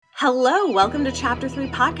Hello, welcome to Chapter 3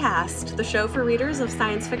 Podcast, the show for readers of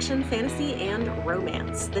science fiction, fantasy, and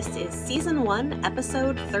romance. This is Season 1,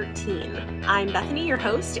 Episode 13. I'm Bethany, your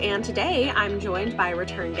host, and today I'm joined by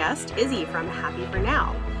return guest Izzy from Happy for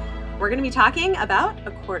Now. We're going to be talking about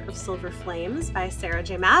A Court of Silver Flames by Sarah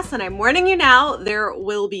J. Maas, and I'm warning you now, there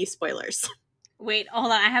will be spoilers. Wait,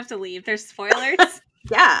 hold on, I have to leave. There's spoilers?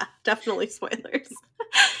 Yeah, definitely spoilers.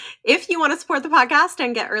 If you want to support the podcast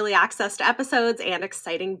and get early access to episodes and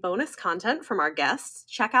exciting bonus content from our guests,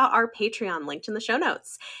 check out our Patreon linked in the show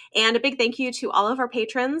notes. And a big thank you to all of our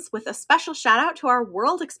patrons, with a special shout out to our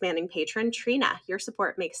world-expanding patron, Trina. Your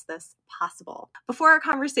support makes this possible. Before our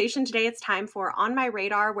conversation today, it's time for On My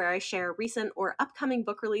Radar, where I share recent or upcoming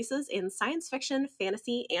book releases in science fiction,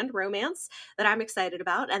 fantasy, and romance that I'm excited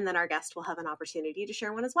about, and then our guest will have an opportunity to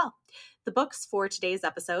share one as well. The books for today's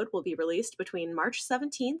episode will be released between March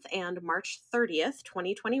 17th and March 30th,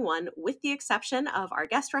 2021, with the exception of our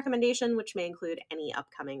guest recommendation, which may include any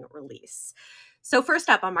upcoming release. So first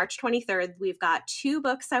up, on March 23rd, we've got two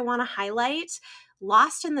books I want to highlight.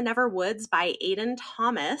 Lost in the Never Woods by Aiden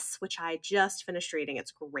Thomas, which I just finished reading.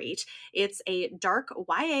 It's great. It's a dark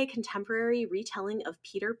YA contemporary retelling of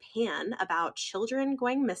Peter Pan about children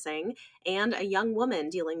going missing and a young woman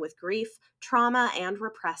dealing with grief, trauma, and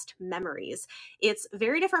repressed memories. It's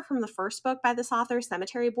very different from the first book by this author,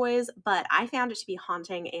 Cemetery Boys, but I found it to be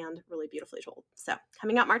haunting and really beautifully told. So,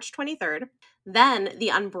 coming out March 23rd. Then The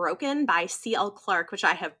Unbroken by C.L. Clark, which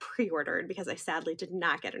I have pre-ordered because I sadly did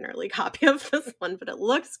not get an early copy of this one, but it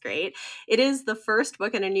looks great. It is the first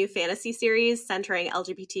book in a new fantasy series centering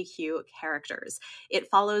LGBTQ characters. It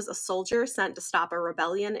follows a soldier sent to stop a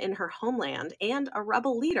rebellion in her homeland and a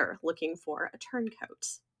rebel leader looking for a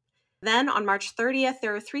turncoat. Then on March 30th,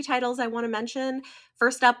 there are three titles I want to mention.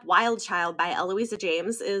 First up, Wild Child by Eloisa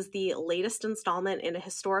James is the latest installment in a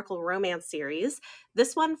historical romance series.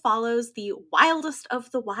 This one follows the wildest of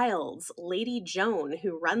the wilds, Lady Joan,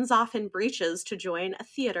 who runs off in breeches to join a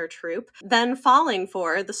theater troupe, then falling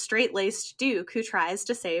for the straight-laced Duke who tries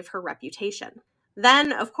to save her reputation.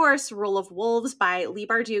 Then, of course, Rule of Wolves by Leigh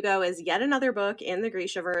Bardugo is yet another book in the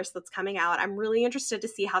Grishaverse that's coming out. I'm really interested to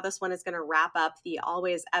see how this one is going to wrap up the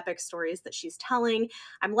always epic stories that she's telling.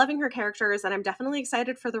 I'm loving her characters, and I'm definitely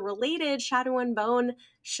excited for the related Shadow and Bone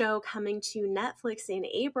show coming to Netflix in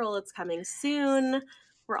April. It's coming soon.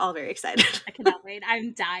 We're all very excited. I cannot wait.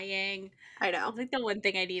 I'm dying. I know. It's like the one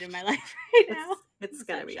thing I need in my life right now. It's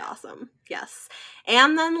going to be awesome. Yes.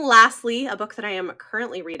 And then lastly, a book that I am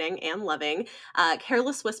currently reading and loving,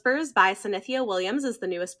 Careless Whispers by Synthia Williams is the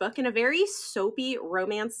newest book in a very soapy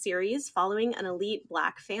romance series following an elite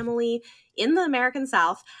Black family in the American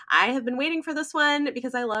South. I have been waiting for this one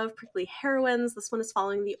because I love prickly heroines. This one is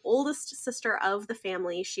following the oldest sister of the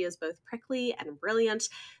family. She is both prickly and brilliant.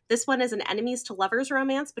 This one is an enemies to lovers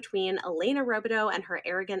romance between Elena Robideau and her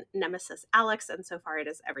arrogant nemesis Alex, and so far it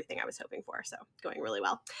is everything I was hoping for, so going really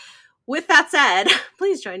well. With that said,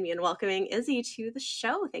 please join me in welcoming Izzy to the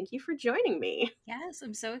show. Thank you for joining me. Yes,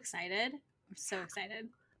 I'm so excited. I'm so excited.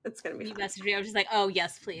 It's going to be You fun. messaged me. I was just like, oh,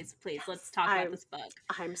 yes, please, let's talk about this book.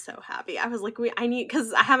 I'm so happy. I was like, I need,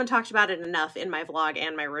 because I haven't talked about it enough in my vlog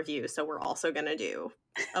and my review, so we're also going to do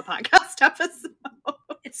a podcast episode.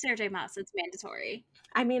 It's Sarah J. Maas. It's mandatory.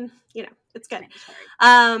 I mean, it's good.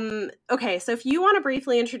 Mandatory. Okay, so if you want to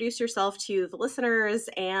briefly introduce yourself to the listeners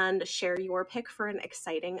and share your pick for an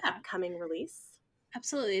exciting upcoming release.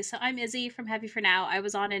 Absolutely. So I'm Izzy from Happy for Now. I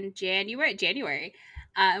was on in January,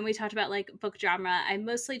 and we talked about like book genre. I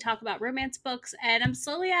mostly talk about romance books, and I'm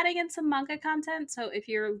slowly adding in some manga content. So if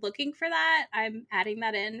you're looking for that, I'm adding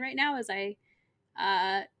that in right now as I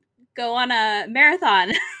go on a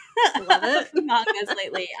marathon Love it. of mangas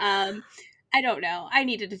lately. I don't know. I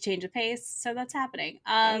needed to change the pace, so that's happening.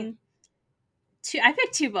 I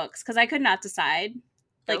picked two books because I could not decide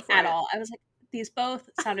at all. I was like, these both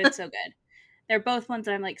sounded so good. They're both ones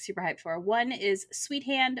that I'm like super hyped for. One is Sweet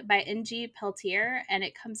Hand by N.G. Peltier, and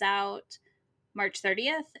it comes out March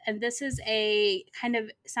 30th. And this is a kind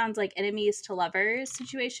of sounds like enemies to lovers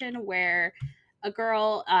situation where a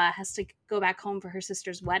girl has to go back home for her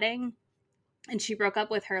sister's wedding, and she broke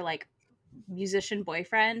up with her like musician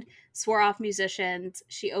boyfriend, swore off musicians.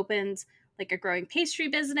 She opens like a growing pastry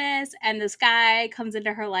business, and this guy comes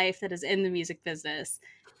into her life that is in the music business,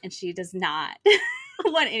 and she does not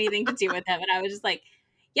want anything to do with him. And I was just like,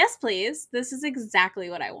 yes, please. This is exactly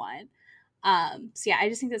what I want. So yeah, I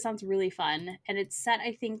just think that sounds really fun. And it's set,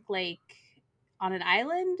 I think, like on an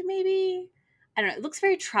island, maybe. I don't know. It looks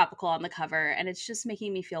very tropical on the cover, and it's just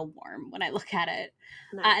making me feel warm when I look at it.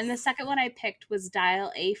 Nice. And the second one I picked was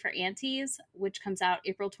Dial A for Aunties, which comes out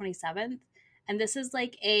April 27th. And this is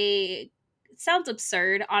like a sounds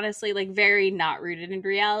absurd, honestly, like very not rooted in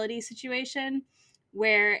reality situation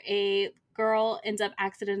where a girl ends up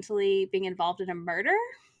accidentally being involved in a murder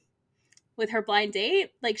with her blind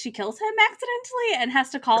date. Like she kills him accidentally and has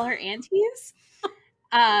to call her aunties.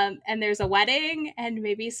 And there's a wedding and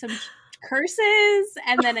maybe some curses,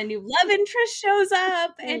 and then a new love interest shows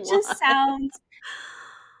up. It just sounds.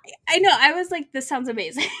 I know. I was like, this sounds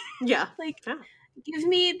amazing. Yeah. Like, give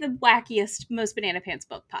me the wackiest, most banana pants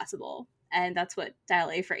book possible. And that's what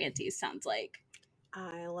Dial A for Aunties sounds like.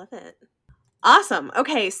 I love it. Awesome.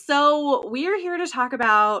 Okay, so we're here to talk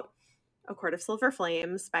about A Court of Silver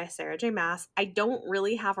Flames by Sarah J. Maas. I don't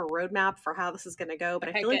really have a roadmap for how this is going to go, but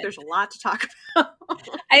I feel like there's a lot to talk about.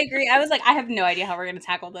 I agree. I was like, I have no idea how we're going to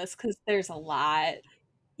tackle this because there's a lot.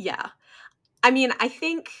 Yeah. I mean, I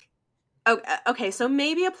think... Okay, so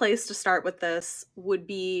maybe a place to start with this would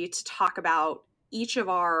be to talk about each of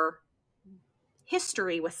our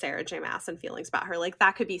history with Sarah J. Maas and feelings about her. Like,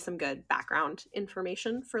 that could be some good background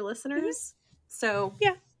information for listeners. Mm-hmm. So,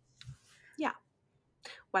 yeah.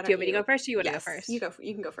 Why don't you want me to go first, or you want to go first? You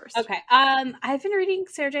can go first. Okay. I've been reading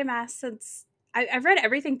Sarah J. Maas since I've read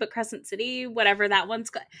everything but Crescent City, whatever that one's.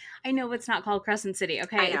 I know it's not called Crescent City.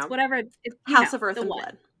 Okay, it's whatever. House of Earth and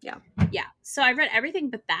Blood. Yeah. Yeah. So I've read everything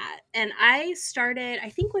but that, and I started, I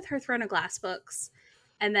think, with her Throne of Glass books,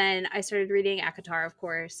 and then I started reading ACOTAR, of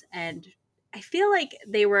course, and I feel like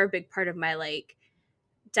they were a big part of my like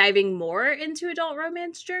diving more into adult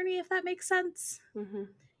romance journey, if that makes sense. Mm-hmm.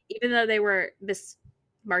 Even though they were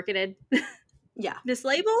marketed,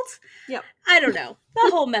 mislabeled. Yep. I don't know,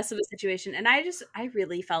 the whole mess of a situation, and I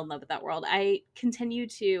really fell in love with that world. I continue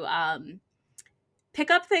to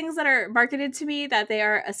pick up things that are marketed to me that they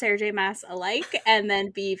are a Sarah J. Maas alike, and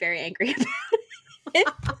then be very angry about it.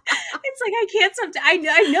 It's like I can't stop. I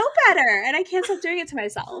know better, and I can't stop doing it to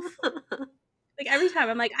myself. Like every time,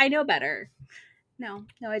 I'm like, I know better. No,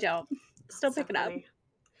 I don't. Still pick it up.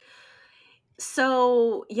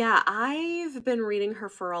 So, yeah, I've been reading her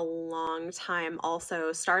for a long time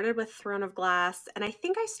also. Started with Throne of Glass, and I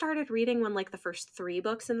think I started reading when, like, the first 3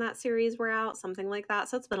 books in that series were out, something like that.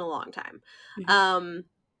 So it's been a long time. Mm-hmm.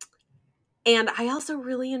 And I also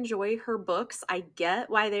really enjoy her books. I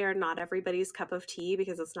get why they are not everybody's cup of tea,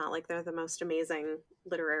 because it's not like they're the most amazing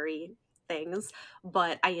literary things,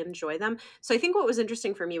 but I enjoy them. So I think what was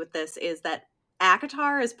interesting for me with this is that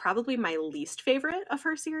ACOTAR is probably my least favorite of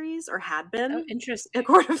her series, or had been. Oh, interesting. A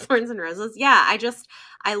Court of Thorns and Roses. Yeah,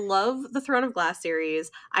 I love the Throne of Glass series.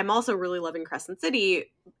 I'm also really loving Crescent City.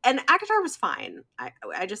 And ACOTAR was fine.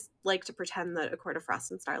 I just like to pretend that A Court of Frost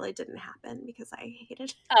and Starlight didn't happen because I hated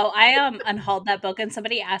it. Oh, I unhauled that book, and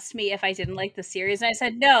somebody asked me if I didn't like the series, and I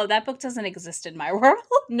said, no, that book doesn't exist in my world.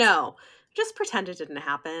 No. Just pretend it didn't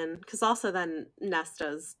happen, because also then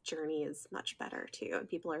Nesta's journey is much better too, and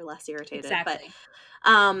people are less irritated. Exactly.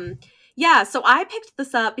 But yeah, so I picked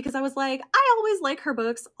this up because I was like, I always like her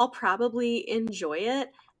books. I'll probably enjoy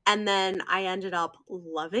it. And then I ended up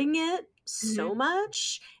loving it so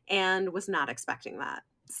much and was not expecting that.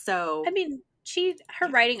 So I mean, her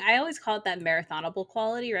writing, I always call it that marathonable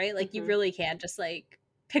quality, right? Like you really can just like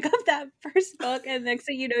pick up that first book, and next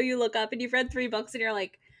thing you know, you look up and you've read 3 books and you're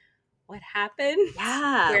like, what happened?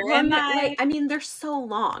 Yeah. Where am I? Like, I mean, they're so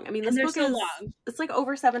long. I mean, this book is long. It's like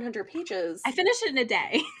over 700 pages. I finished it in a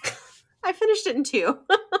day. I finished it in 2.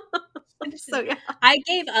 So yeah. I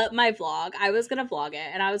gave up my vlog. I was gonna vlog it,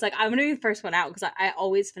 and I was like, I'm gonna be the first one out, because I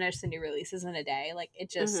always finish the new releases in a day. Like it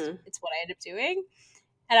just, it's what I end up doing.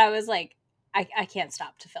 And I was like, I can't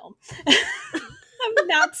stop to film. I'm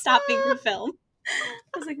not stopping to film.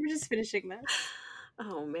 I was like, we're just finishing this.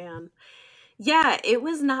 Oh man. Yeah, it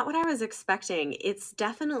was not what I was expecting. It's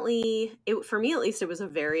definitely, for me at least, it was a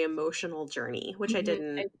very emotional journey, which I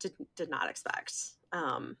did not expect.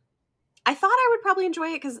 I thought I would probably enjoy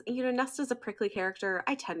it because, Nesta's a prickly character.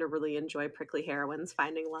 I tend to really enjoy prickly heroines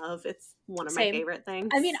finding love. It's one of my favorite things.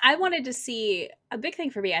 I mean, I wanted to see, a big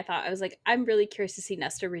thing for me, I was like, I'm really curious to see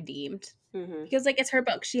Nesta redeemed. Because, like, it's her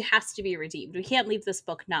book. She has to be redeemed. We can't leave this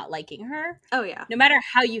book not liking her. Oh, yeah. No matter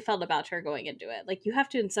how you felt about her going into it. Like, you have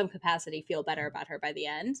to, in some capacity, feel better about her by the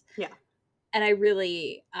end. Yeah. And I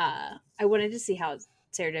really, I wanted to see how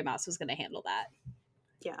Sarah J. Maas was going to handle that.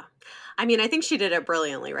 Yeah. I mean, I think she did it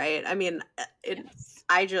brilliantly, right? I mean,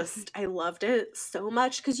 I loved it so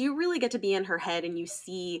much, because you really get to be in her head and you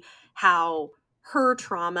see how her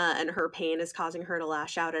trauma and her pain is causing her to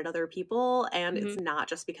lash out at other people, and it's not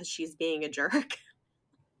just because she's being a jerk.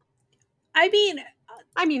 I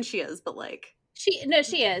mean, she is, but like... She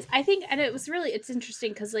is. I think, and it's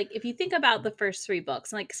interesting, because like, if you think about the first 3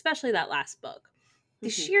 books, and like, especially that last book, the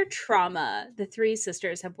sheer trauma the 3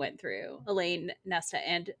 sisters have went through, Elaine, Nesta,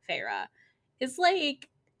 and Feyre, is like,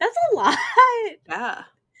 that's a lot. Yeah.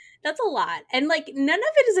 That's a lot. And like none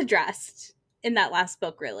of it is addressed in that last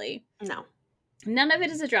book, really. No. None of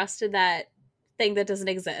it is addressed in that thing that doesn't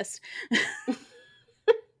exist.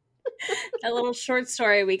 That little short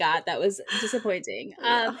story we got that was disappointing.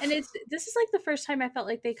 Yeah. And this is like the first time I felt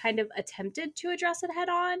like they kind of attempted to address it head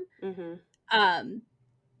on. Mm-hmm.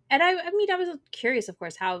 And I mean, I was curious, of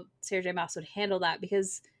course, how Sarah J. Maas would handle that,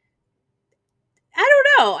 because I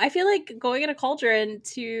don't know. I feel like going in a cauldron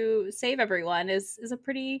to save everyone is a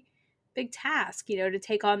pretty big task, you know, to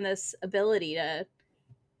take on this ability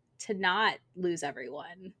to not lose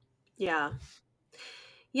everyone. Yeah.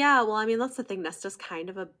 Yeah, well, I mean, that's the thing. Nesta's kind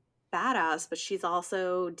of a badass, but she's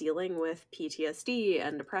also dealing with PTSD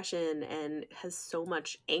and depression and has so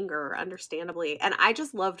much anger, understandably. And I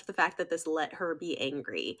just loved the fact that this let her be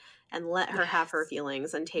angry and let her have her Yes.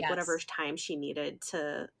 feelings and take whatever Yes. time she needed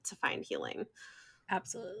to find healing.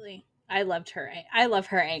 Absolutely. I loved her. I love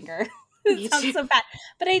her anger. Me It sounds too. so bad,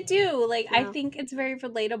 but I do. Like, I Yeah. think it's very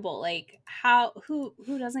relatable. Like, who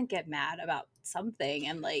doesn't get mad about something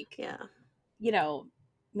and, like, Yeah. you know,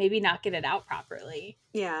 maybe not get it out properly.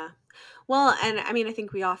 Yeah. Well, and I mean, I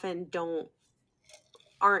think we often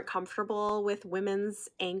aren't comfortable with women's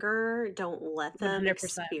anger, don't let them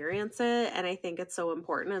 100%. experience it. And I think it's so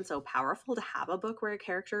important and so powerful to have a book where a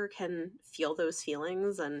character can feel those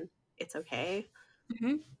feelings and it's okay.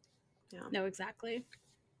 Mm-hmm. Yeah. No, exactly.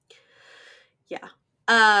 Yeah.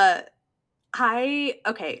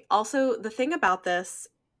 Okay. Also, the thing about this,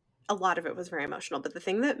 a lot of it was very emotional, but the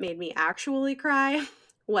thing that made me actually cry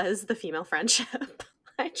was the female friendship.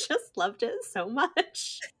 I just loved it so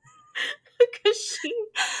much. Because she,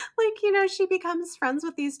 like, she becomes friends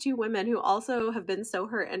with these two women who also have been so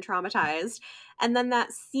hurt and traumatized. And then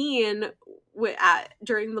that scene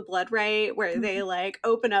during the blood rite where they like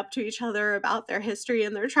open up to each other about their history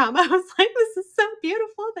and their trauma. I was like, this is so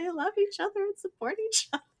beautiful. They love each other and support each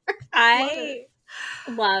other. I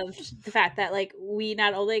loved the fact that, like, we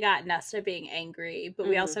not only got Nesta being angry, but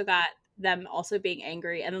we also got them also being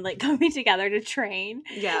angry and then, like, coming together to train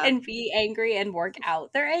and be angry and work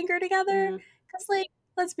out their anger together. Because, like,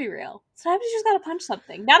 let's be real, sometimes you just gotta punch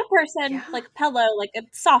something, not a person, like a pillow, like a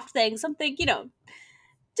soft thing, something, you know,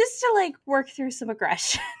 just to, like, work through some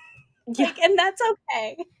aggression. Like, and that's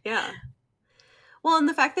okay. Yeah. Well, and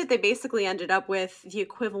the fact that they basically ended up with the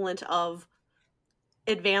equivalent of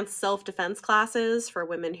advanced self-defense classes for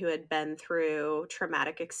women who had been through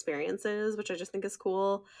traumatic experiences, which I just think is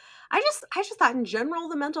cool. I just thought in general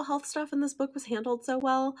the mental health stuff in this book was handled so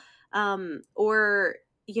well. Or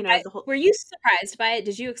the whole. Were you surprised by it?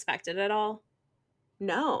 Did you expect it at all?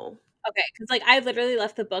 No. Okay, because, like, I literally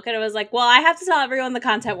left the book and I was like, well, I have to tell everyone the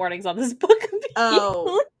content warnings on this book.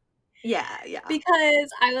 Oh. Yeah. Because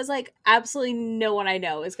I was like, absolutely no one I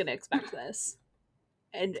know is going to expect this.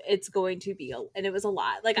 And it's going to be, and it was a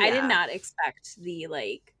lot. Like, I did not expect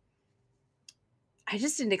I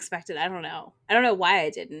just didn't expect it. I don't know. I don't know why I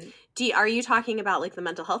didn't. Are you talking about like the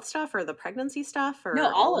mental health stuff or the pregnancy stuff or No,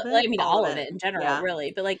 all of it? I mean, all of it in general,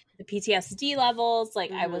 really. But, like, the PTSD levels,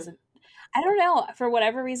 like, I don't know. For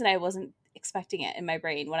whatever reason, I wasn't expecting it in my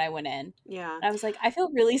brain when I went in. Yeah. And I was like, I feel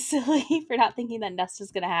really silly for not thinking that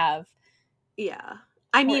Nesta's going to have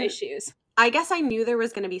more issues. I guess I knew there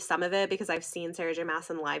was going to be some of it because I've seen Sarah J. Maas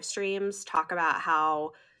in live streams talk about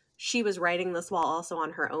how she was writing this while also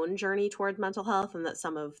on her own journey toward mental health and that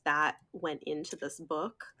some of that went into this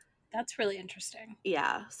book. That's really interesting.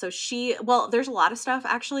 Yeah. So there's a lot of stuff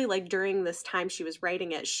actually, like during this time she was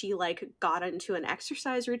writing it, she like got into an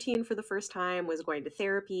exercise routine for the first time, was going to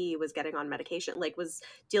therapy, was getting on medication, like was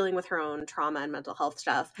dealing with her own trauma and mental health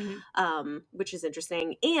stuff, which is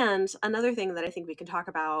interesting. And another thing that I think we can talk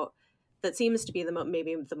about that seems to be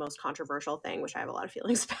maybe the most controversial thing, which I have a lot of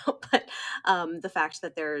feelings about, but the fact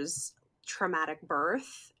that there's traumatic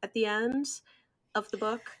birth at the end of the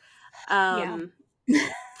book.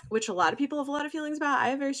 Which a lot of people have a lot of feelings about. I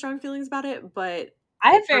have very strong feelings about it, but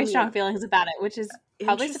I have very strong feelings about it, which is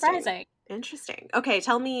probably surprising. Interesting. Okay,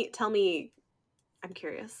 tell me. I'm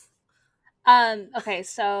curious. Okay,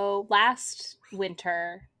 so last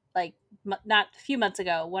winter, like not a few months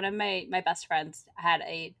ago, one of my best friends had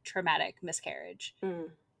a traumatic miscarriage.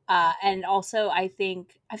 And also, I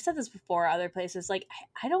think I've said this before other places, like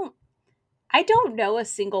I don't know a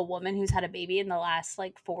single woman who's had a baby in the last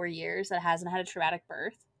like 4 years that hasn't had a traumatic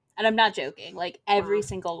birth. And I'm not joking. Like every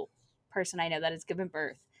single person I know that has given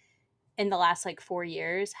birth in the last like 4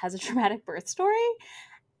 years has a traumatic birth story.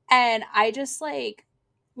 And I just like,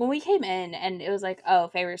 when we came in and it was like, oh,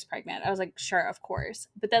 Favor's pregnant, I was like, sure, of course.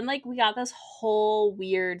 But then like we got this whole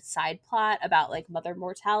weird side plot about like mother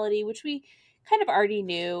mortality, which we kind of already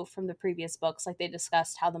knew from the previous books. Like they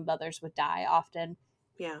discussed how the mothers would die often.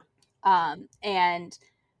 Yeah. And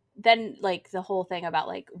then like the whole thing about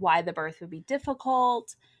like why the birth would be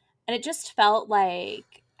difficult, and it just felt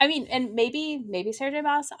like, I mean, and maybe Sarah J.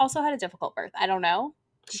 Maas also had a difficult birth. I don't know.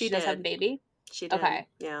 She Does have a did. baby. She did. Okay.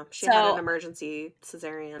 Yeah. She had an So emergency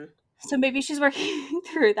cesarean. maybe she's working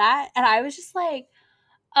through that, and I was just like,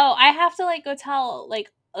 oh, I have to like go tell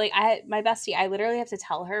my bestie, I literally have to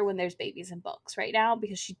tell her when there's babies in books right now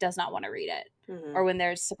because she does not want to read it. Mm-hmm. Or when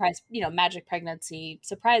there's surprise, magic pregnancy,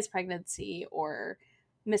 surprise pregnancy, or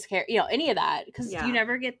miscarriage, any of that, because you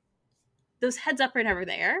never get those heads up are never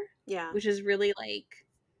there. Yeah. Which is really like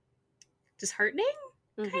disheartening,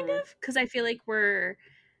 kind of, because I feel like we're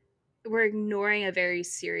ignoring a very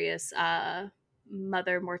serious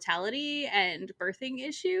mother mortality and birthing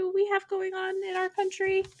issue we have going on in our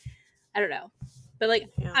country. I don't know, but like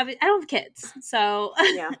I don't have kids, so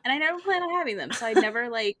and I never plan on having them, so I never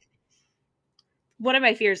like. One of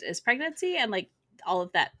my fears is pregnancy and like all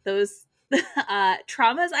of that, those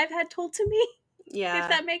traumas I've had told to me. Yeah, if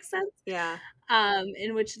that makes sense. Yeah.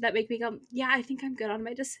 In which that make me go, yeah, I think I'm good on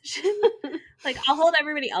my decision. Like I'll hold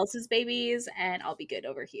everybody else's babies and I'll be good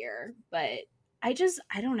over here, but I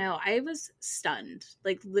don't know. I was stunned,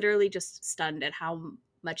 like literally just stunned at how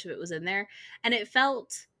much of it was in there, and it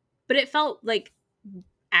felt like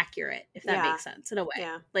accurate, if that makes sense, in a way.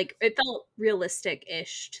 Yeah. Like it felt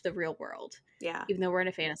realistic-ish to the real world. Yeah. Even though we're in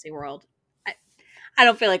a fantasy world. I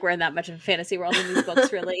don't feel like we're in that much of a fantasy world in these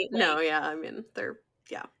books, really. Like, no, yeah. I mean, they're,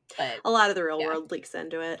 but a lot of the real world leaks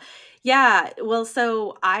into it. Yeah. Well,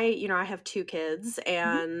 so I have 2 kids,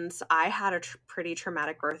 and I had a pretty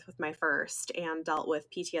traumatic birth with my first and dealt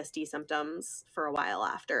with PTSD symptoms for a while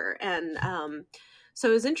after. And so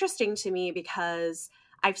it was interesting to me because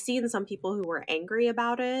I've seen some people who were angry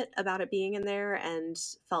about it being in there and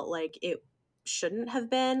felt like it shouldn't have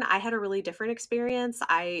been. I had a really different experience.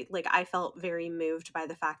 I felt very moved by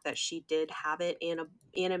the fact that she did have it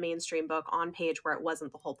in a mainstream book on page where it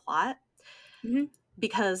wasn't the whole plot.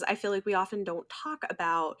 Because I feel like we often don't talk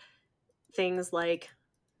about things like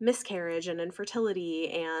miscarriage and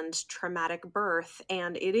infertility and traumatic birth,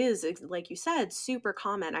 and it is, like you said, super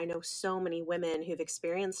common. I know so many women who've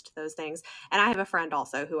experienced those things, and I have a friend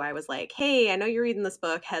also who I was like, hey, I know you're reading this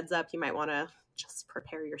book, heads up, you might want to just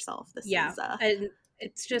prepare yourself. This is and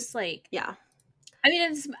it's just like, I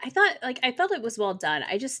mean, I felt it was well done.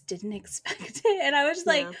 I just didn't expect it, and I was just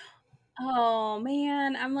like, oh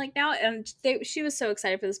man, I'm like now, and she was so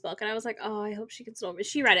excited for this book, and I was like, oh, I hope she gets it over.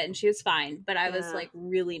 She read it and she was fine, but I was like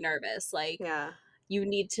really nervous. Like, you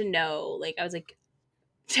need to know. Like, I was like,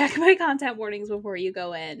 check my content warnings before you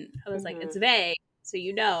go in. I was like, it's vague,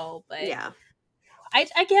 so but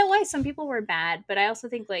I get why some people were bad, but I also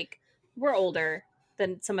think like we're older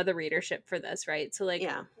than some of the readership for this, right? So like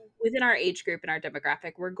within our age group and our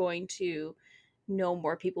demographic, we're going to know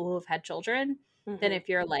more people who have had children than if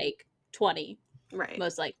you're like 20, right,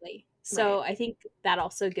 most likely. So I think that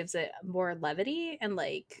also gives it more levity and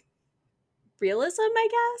like realism, I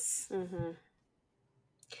guess.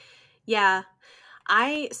 Yeah.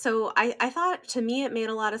 I thought, to me it made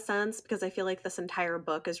a lot of sense because I feel like this entire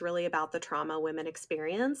book is really about the trauma women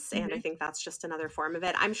experience, and I think that's just another form of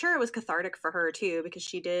it. I'm sure it was cathartic for her too, because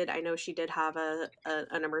I know she did have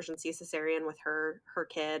an emergency cesarean with her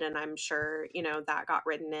kid, and I'm sure that got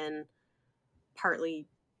written in partly,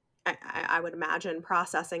 I would imagine,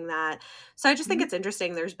 processing that. So I just think it's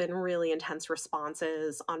interesting. There's been really intense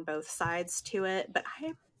responses on both sides to it, but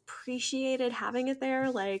I appreciated having it there.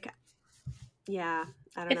 Like, yeah,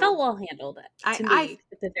 I don't know. It felt well handled to me,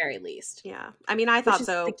 at the very least. Yeah, I mean, I thought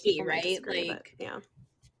so. The key, people right? Disagree, like, but, yeah.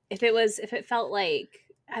 If it felt like,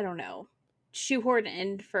 I don't know, shoehorned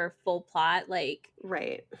in for full plot, like,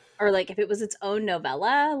 right, or like if it was its own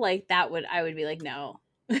novella, like I would be like, no,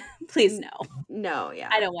 please no, yeah,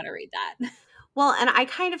 I don't want to read that. Well, and I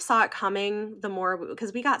kind of saw it coming the more,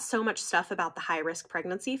 because we got so much stuff about the high risk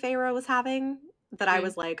pregnancy Feyre was having that I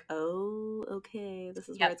was like, oh, okay, this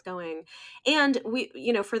is where it's going. And we,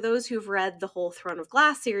 for those who've read the whole Throne of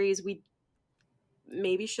Glass series, we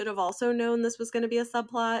maybe should have also known this was going to be a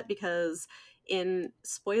subplot, because in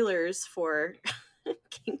spoilers for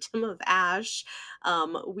Kingdom of Ash,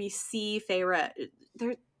 we see Feyre,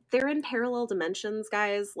 they're in parallel dimensions,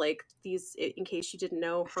 guys. Like, these, in case you didn't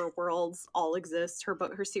know, her worlds all exist.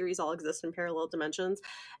 Her series all exist in parallel dimensions.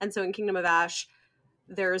 And so in Kingdom of Ash,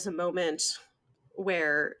 there's a moment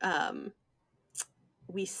where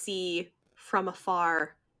we see from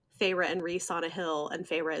afar Feyre and Rhys on a hill, and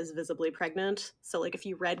Feyre is visibly pregnant. So like, if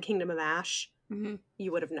you read Kingdom of Ash,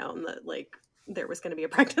 you would have known that, like, there was going to be a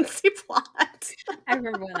pregnancy plot. I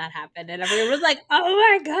remember when that happened, and everyone was like, "Oh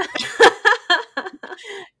my god!"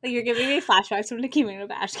 Like, you're giving me flashbacks when Nicki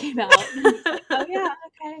Minaj came out. Like, oh yeah,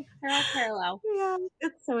 okay, they're all parallel. Yeah,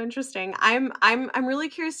 it's so interesting. I'm really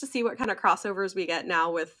curious to see what kind of crossovers we get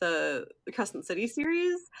now with the Crescent City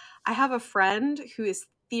series. I have a friend who is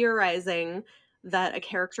theorizing that a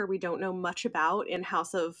character we don't know much about in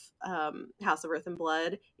House of Earth and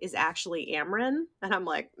Blood is actually Amren, and I'm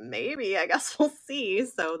like, maybe, I guess we'll see.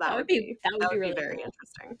 So that would be really very cool.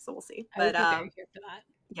 Interesting. So we'll see. I would be very here for that.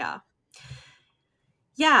 Yeah.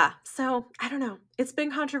 Yeah, so I don't know. It's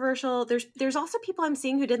been controversial. There's also people I'm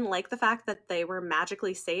seeing who didn't like the fact that they were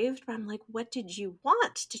magically saved, but I'm like, what did you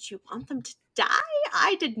want? Did you want them to die?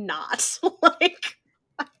 I did not. Like,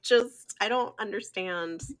 I don't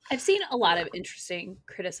understand. I've seen a lot of interesting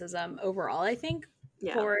criticism overall, I think,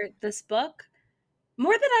 for this book.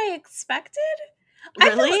 More than I expected.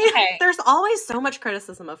 Really? Okay. There's always so much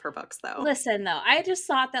criticism of her books, though. Listen, though, I just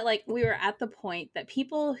thought that, like, we were at the point that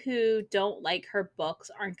people who don't like her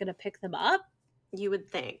books aren't going to pick them up. You would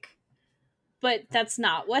think. But that's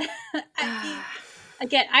not what...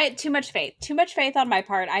 Again, I had too much faith. Too much faith on my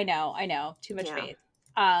part. I know. Too much faith.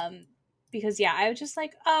 Because, yeah, I was just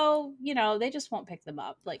like, oh, you know, they just won't pick them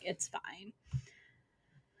up. Like, it's fine.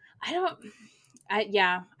 I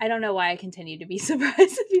don't know why I continue to be surprised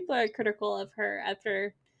that people are critical of her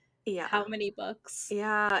after how many books.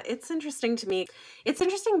 Yeah, it's interesting to me. It's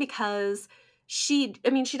interesting because she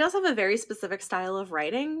does have a very specific style of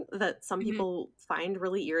writing that some people find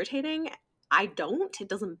really irritating. I don't. It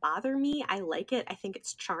doesn't bother me. I like it. I think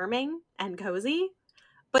it's charming and cozy.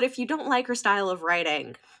 But if you don't like her style of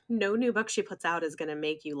writing, no new book she puts out is going to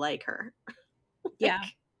make you like her. Yeah.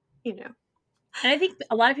 You know. And I think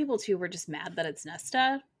a lot of people, too, were just mad that it's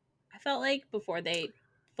Nesta, I felt like, before they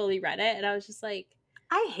fully read it. And I was just like...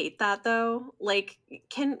 I hate that, though. Like,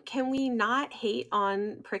 can we not hate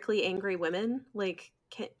on prickly, angry women? Like,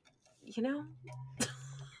 you know?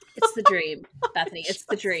 It's the dream, Bethany. It's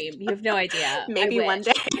the dream. You have no idea. Maybe one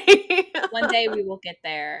day. One day we will get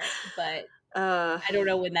there, but I don't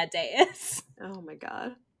know when that day is. Oh, my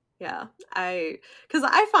God. Yeah, because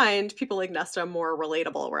I find people like Nesta more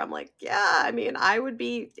relatable, where I'm like, yeah, I mean, I would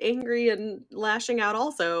be angry and lashing out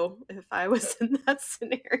also if I was in that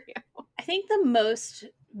scenario. I think the most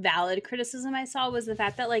valid criticism I saw was the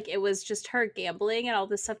fact that, like, it was just her gambling and all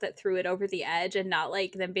this stuff that threw it over the edge, and not,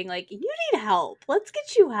 like, them being like, you need help. Let's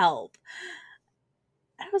get you help.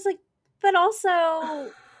 I was like, but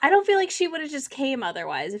also... I don't feel like she would have just came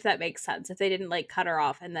otherwise, if that makes sense. If they didn't, like, cut her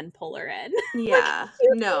off and then pull her in. Yeah.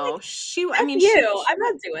 No. Like, I'm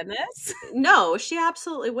not doing this. No, she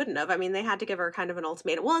absolutely wouldn't have. I mean, they had to give her kind of an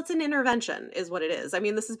ultimatum. Well, it's an intervention is what it is. I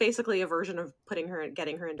mean, this is basically a version of getting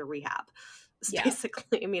her into rehab.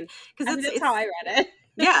 Basically. I mean, because that's how I read it.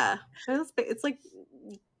 Yeah. It's like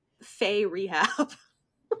Fae rehab.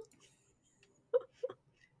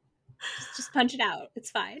 Just punch it out. It's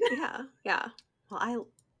fine. Yeah. Well,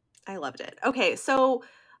 I loved it. Okay, so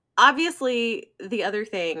obviously the other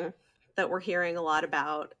thing that we're hearing a lot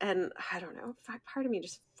about, and I don't know, part of me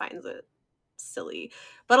just finds it silly,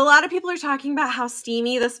 but a lot of people are talking about how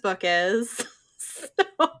steamy this book is.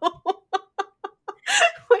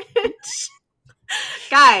 Which,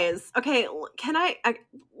 guys, okay,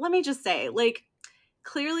 let me just say, like,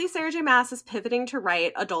 clearly Sarah J. Maas is pivoting to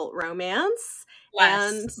write adult romance.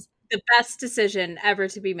 And the best decision ever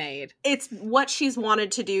to be made. It's what she's wanted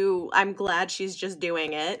to do. I'm glad she's just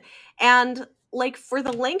doing it. And, like, for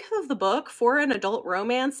the length of the book, for an adult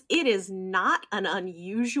romance, it is not an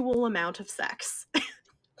unusual amount of sex.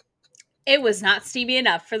 It was not steamy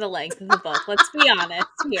enough for the length of the book. Let's be honest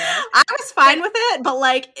here. I was fine with it, but,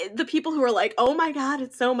 like, the people who are like, oh my God,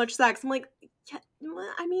 it's so much sex. I'm like, yeah,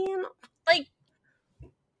 I mean... Like...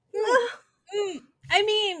 I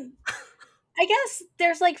mean... I guess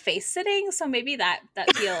there's, like, face sitting, so maybe that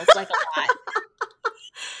feels like a lot.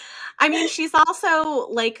 I mean, she's also,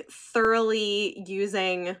 like, thoroughly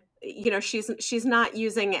using, you know, she's not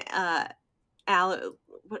using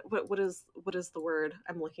what is the word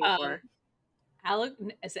I'm looking for?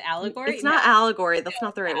 Is it allegory? It's not allegory. That's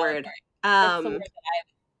not the right word. That's the word that I'm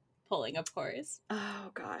pulling, of course.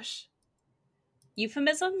 Oh gosh.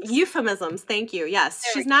 Euphemisms? Thank you. Yes.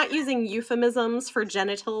 She's not using euphemisms for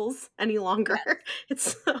genitals any longer. Yes.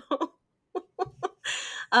 It's so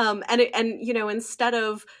and you know, instead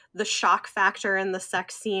of the shock factor in the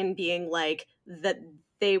sex scene being like that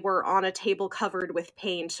they were on a table covered with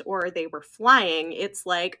paint or they were flying, it's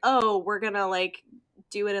like, oh, we're gonna, like,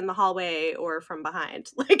 do it in the hallway or from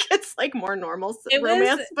behind. Like, it's like more normal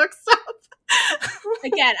romance book stuff.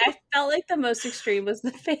 Again, I felt like the most extreme was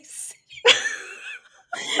the face.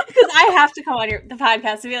 Because I have to come on the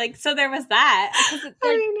podcast and be like, so there was that.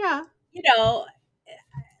 I mean, yeah. You know,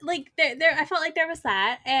 like there I felt like there was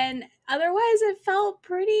that, and otherwise it felt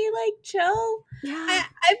pretty like chill. Yeah.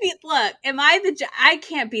 I mean, look, am I I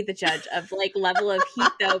can't be the judge of like level of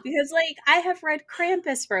heat though, because like I have read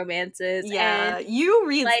Krampus romances. Yeah, and you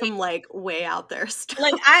read like, some like way out there stuff.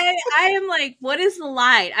 like I am like, what is the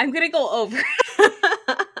line? I'm gonna go over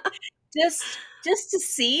just to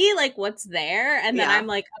see like what's there, and then I'm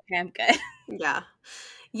like, okay, I'm good.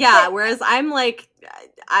 Yeah, whereas I'm like,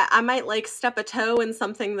 I might like step a toe in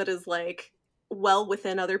something that is like well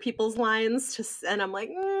within other people's lines, and I'm like,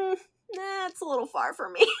 nah, it's a little far for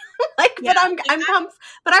me. Like, Yeah, but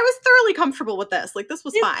but I was thoroughly comfortable with this. Like, this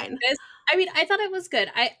was fine. I mean, I thought it was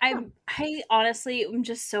good. I honestly am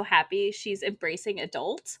just so happy she's embracing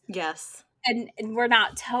adult. Yes. And we're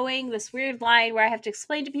not towing this weird line where I have to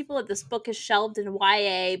explain to people that this book is shelved in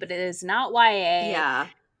YA, but it is not YA. Yeah.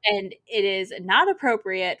 And it is not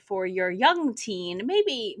appropriate for your young teen,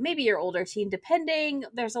 maybe your older teen, depending.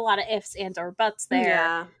 There's a lot of ifs and or buts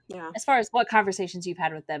there. Yeah. As far as what conversations you've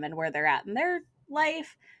had with them and where they're at in their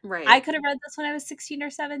life. Right. I could have read this when I was 16 or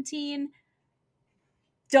 17.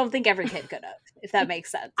 Don't think every kid could have, if that makes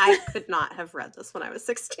sense. I could not have read this when I was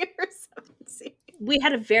 16 or 17. We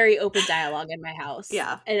had a very open dialogue in my house.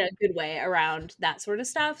 Yeah. In a good way around that sort of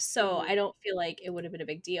stuff. So I don't feel like it would have been a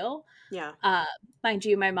big deal. Yeah. Mind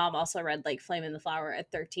you, my mom also read like Flame in the Flower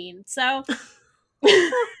at 13. So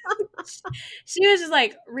she was just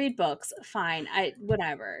like, read books, fine.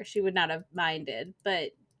 Whatever. She would not have minded.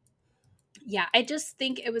 But yeah, I just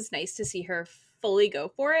think it was nice to see her fully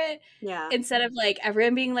go for it. Yeah. Instead of like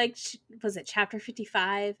everyone being like, was it chapter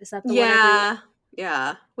 55? Is that the one?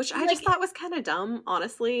 Yeah. Which I just thought was kind of dumb,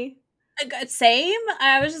 honestly. Same.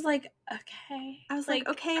 I was just like, okay. I was like,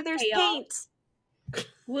 okay, there's paint.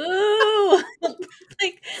 Woo!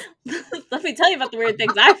 Like, let me tell you about the weird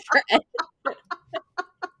things I've read. Because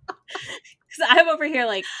I'm over here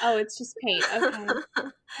like, oh, it's just paint. Okay.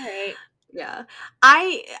 All right. Yeah.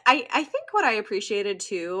 I think what I appreciated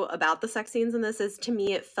too about the sex scenes in this is, to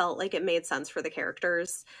me, it felt like it made sense for the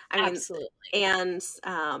characters. I mean, absolutely. And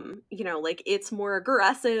you know, like, it's more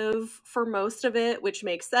aggressive for most of it, which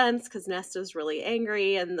makes sense because Nesta's really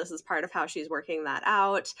angry and this is part of how she's working that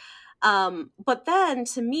out. But then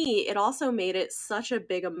to me, it also made it such a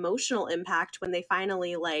big emotional impact when they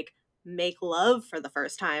finally like make love for the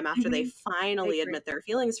first time after they finally admit their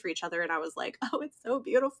feelings for each other, and I was like, oh, it's so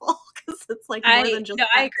beautiful because it's like more than just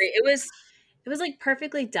I agree. It was like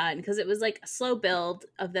perfectly done because it was like a slow build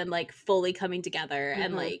of them like fully coming together,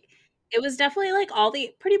 and like it was definitely like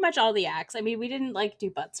pretty much all the acts. I mean, we didn't like do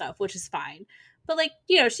butt stuff, which is fine, but like,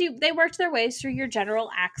 you know, they worked their ways through your general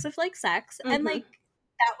acts of like sex, and like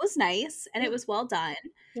that was nice, and it was well done.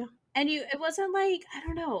 Yeah. And it wasn't like, I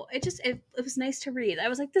don't know, it was nice to read. I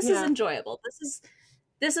was like, this is enjoyable.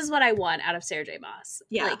 This is what I want out of Sarah J. Maas.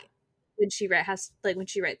 Yeah. Like when she writes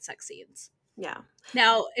sex scenes. Yeah.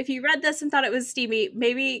 Now, if you read this and thought it was steamy,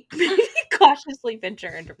 maybe cautiously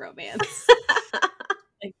venture into romance.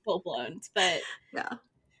 Like full blown. But yeah.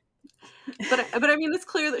 But I mean, it's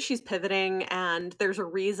clear that she's pivoting, and there's a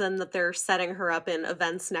reason that they're setting her up in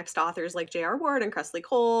events next to authors like J.R. Ward and Cressley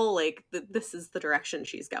Cole. Like, this is the direction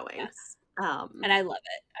she's going. Yes. And I love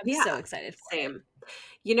it. I'm so excited for it.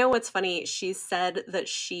 You know what's funny? She said that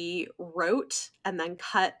she wrote and then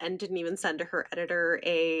cut and didn't even send to her editor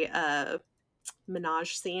a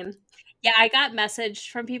menage scene. Yeah, I got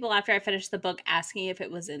message from people after I finished the book asking if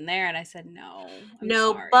it was in there, and I said no.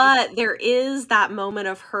 No, sorry. But there is that moment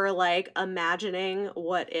of her like imagining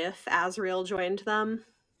what if Azriel joined them.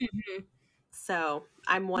 So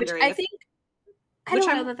I'm wondering. I don't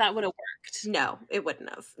know that would have worked. No, it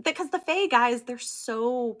wouldn't have, because the Fae guys, they're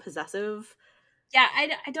so possessive. Yeah,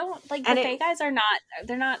 I don't like, the Fae guys are not.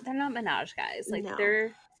 They're not menage guys. Like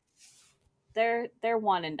no. They're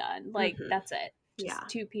one and done. Like that's it. Just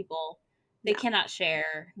two people. They cannot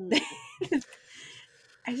share.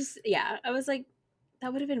 I was like,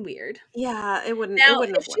 that would have been weird. Yeah, it wouldn't. Now, it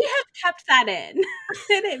wouldn't if she had kept that in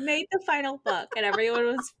and it made the final book and everyone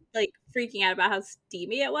was like freaking out about how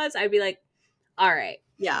steamy it was, I'd be like, all right.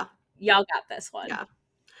 Yeah. Y'all got this one. Yeah.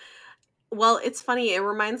 Well, it's funny. It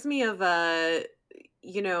reminds me of, Jay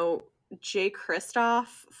Kristoff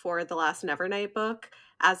for the last Nevernight book,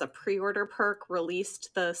 as a pre-order perk,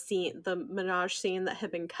 released the menage scene that had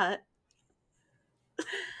been cut.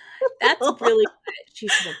 That's really what she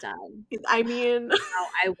should have done. I mean,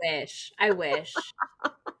 I wish.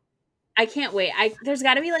 I can't wait. There's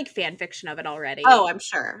got to be like fan fiction of it already. Oh, I'm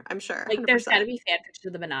sure. Like 100%. There's got to be fan fiction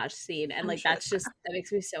of the menage scene, and like that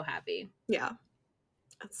makes me so happy. Yeah.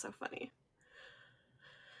 That's so funny.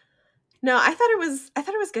 No, I thought it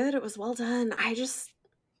was good. It was well done.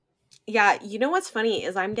 Yeah, you know what's funny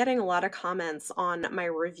is I'm getting a lot of comments on my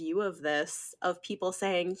review of this of people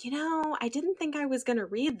saying, I didn't think I was going to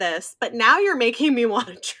read this, but now you're making me want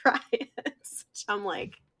to try it. I'm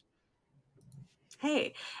like,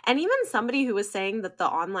 hey. And even somebody who was saying that the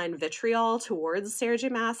online vitriol towards Sarah J.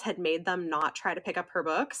 Maas had made them not try to pick up her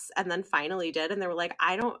books and then finally did. And they were like,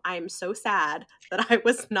 I'm so sad that I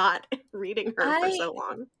was not reading her for so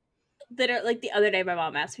long. Like the other day, my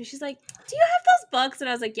mom asked me, she's like, do you have those books? And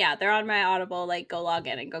I was like, yeah, they're on my Audible, like go log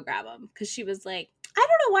in and go grab them. Because she was like, I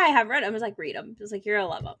don't know why I haven't read them. I was like, read them. She was like, you're gonna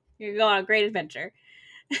love them. You're gonna go on a great adventure.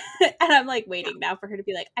 And I'm like waiting now for her to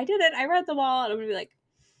be like, I did it. I read them all. And I'm gonna be like,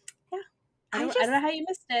 yeah, I don't know how you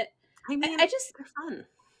missed it. I mean, I just, they're fun.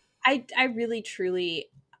 I really, truly,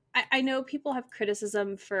 I know people have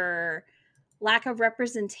criticism for lack of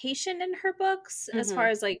representation in her books as far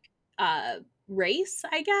as like race,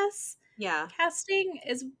 I guess. Yeah. Casting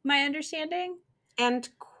is my understanding. And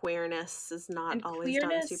queerness is not always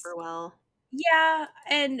done super well. Yeah,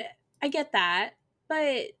 and I get that.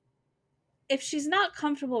 But if she's not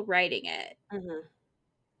comfortable writing it,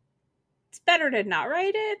 it's better to not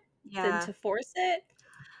write it than to force it.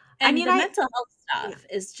 And the mental health stuff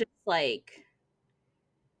is just like,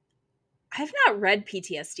 I've not read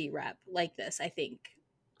PTSD Rep like this, I think.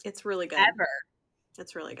 It's really good. Ever.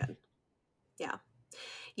 It's really good. Yeah.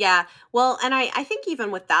 Yeah. Well, and I think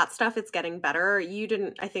even with that stuff, it's getting better. You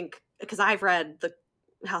didn't, I think, because I've read the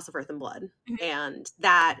House of Earth and Blood, and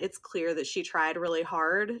that it's clear that she tried really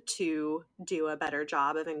hard to do a better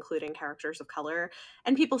job of including characters of color,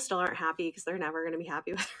 and people still aren't happy because they're never going to be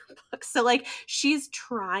happy with her books. So like she's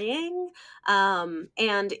trying, and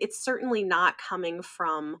it's certainly not coming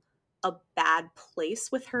from a bad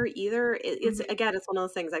place with her either. It's again, it's one of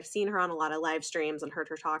those things. I've seen her on a lot of live streams and heard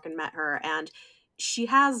her talk and met her, and she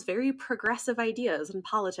has very progressive ideas in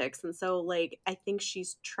politics. And so like I think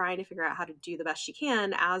she's trying to figure out how to do the best she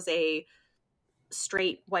can as a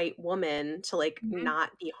straight white woman to like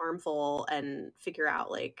not be harmful and figure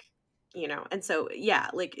out like, and so yeah,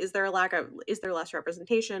 like is there less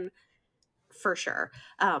representation? For sure.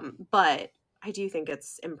 But I do think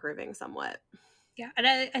it's improving somewhat. Yeah, and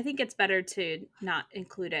I think it's better to not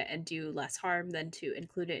include it and do less harm than to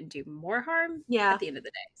include it and do more harm at the end of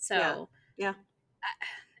the day. So yeah.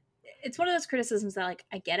 It's one of those criticisms that like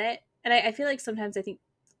I get it, and I feel like sometimes I think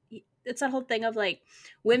it's that whole thing of like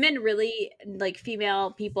women really like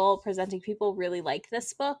female people presenting people really like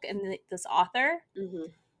this book and this author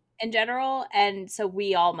in general, and so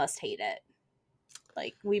we all must hate it.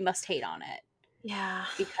 Like we must hate on it. Yeah,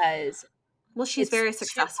 because she's very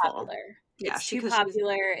successful. Popular. Yeah, it's too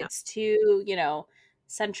popular. It's too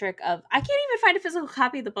centric. Of I can't even find a physical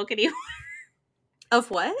copy of the book anywhere.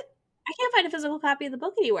 Of what? I can't find a physical copy of the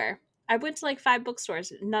book anywhere. I went to like 5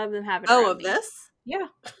 bookstores. None of them have it. Oh, of this? Yeah.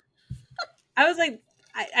 I was like,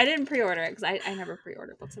 I didn't pre-order it because I never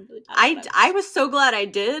pre-order books. I'm really bad. I was so glad I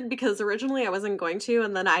did because originally I wasn't going to,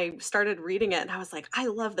 and then I started reading it and I was like, I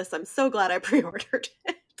love this. I'm so glad I pre-ordered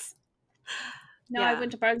it. No, I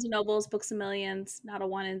went to Barnes & Noble's, Books A Millions, Not a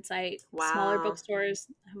One in Sight, smaller bookstores.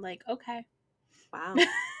 I'm like, okay. Wow.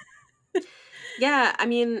 Yeah, I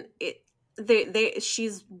mean,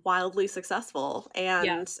 she's wildly successful,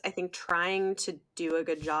 and I think trying to do a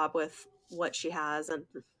good job with what she has and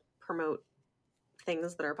promote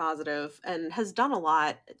things that are positive, and has done a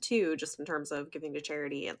lot too, just in terms of giving to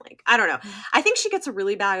charity and like, I don't know. I think she gets a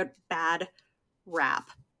really bad rap,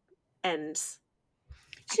 and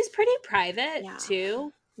she's pretty private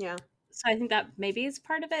too. Yeah. So I think that maybe is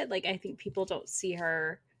part of it. Like I think people don't see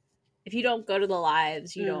her. If you don't go to the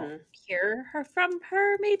lives, you don't hear from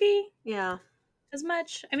her maybe. Yeah. As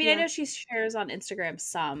much. I mean, I know she shares on Instagram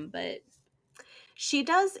some, but she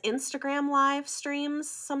does Instagram live streams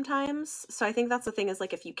sometimes. So I think that's the thing is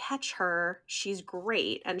like if you catch her, she's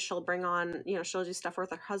great, and she'll bring on, she'll do stuff with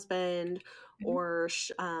her husband, or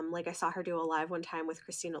like I saw her do a live one time with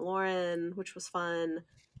Christina Lauren, which was fun.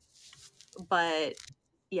 But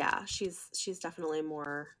yeah, she's definitely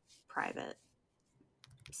more private.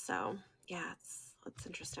 So yeah, it's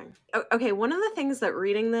interesting. Okay, one of the things that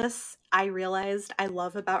reading this I realized I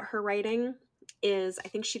love about her writing is I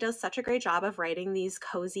think she does such a great job of writing these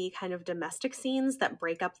cozy kind of domestic scenes that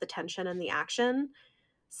break up the tension and the action.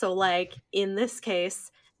 So like in this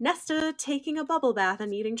case, Nesta taking a bubble bath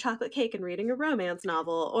and eating chocolate cake and reading a romance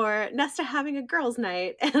novel, or Nesta having a girls'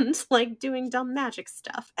 night and like doing dumb magic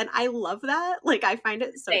stuff. And I love that. Like I find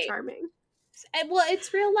it so charming. Well,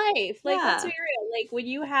 it's real life. Like let's be real. Like when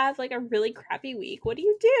you have like a really crappy week, what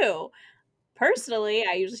do? personally,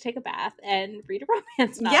 I usually take a bath and read a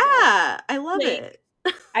romance novel. Yeah, I love it.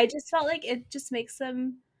 I just felt like it just makes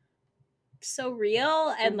them so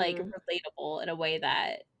real and like Mhm. relatable in a way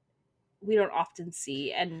that we don't often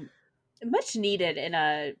see, and much needed in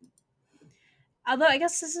a, although I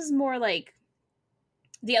guess this is more like,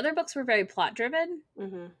 the other books were very plot driven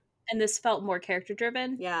Mhm. and this felt more character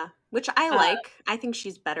driven. Yeah, which I Uh, like. I think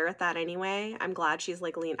she's better at that anyway. I'm glad she's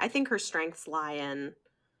like I think her strengths lie in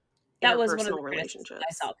that was one of the interpersonal criticisms I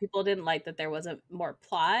relationships. saw. People didn't like that there wasn't more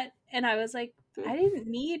plot, and I was like, Mm. I didn't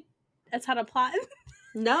need a ton of plot.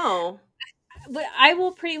 No. But I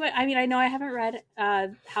will pretty much, I mean, I know I haven't read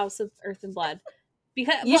House of Earth and Blood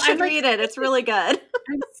because, You well, I'm should like read it. It's really good.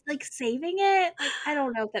 I'm like saving it. Like, I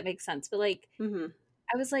don't know if that makes sense, but like Mhm.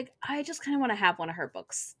 I was like, I just kind of want to have one of her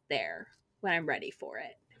books there when I'm ready for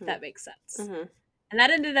it, if Mhm. that makes sense. Mhm. And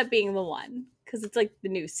that ended up being the one because it's like the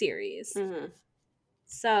new series. Mhm.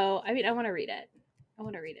 So, I mean, I want to read it. I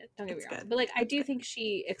want to read it. Don't get me It's wrong. good. But like, I It's do good. think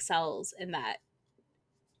she excels in that,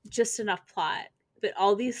 just enough plot, but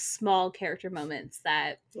all these small character moments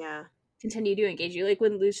that Yeah. continue to engage you. Like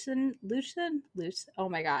when Lucian, oh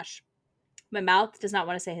my gosh. My mouth does not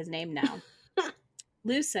want to say his name now.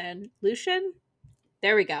 Lucian,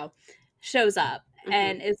 there we go, shows up Mhm.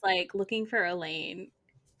 and is like looking for Elaine,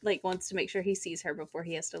 like wants to make sure he sees her before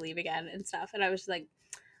he has to leave again and stuff. And I was just like,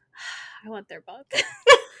 I want their book.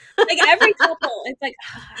 Like every couple, it's like,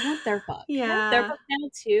 I want their book. Can I have their Yeah. book now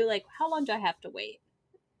too? Like, how long do I have to wait?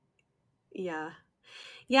 Yeah.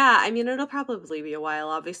 Yeah, I mean, it'll probably be a while,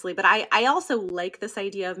 obviously, but I also like this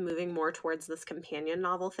idea of moving more towards this companion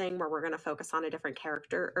novel thing where we're going to focus on a different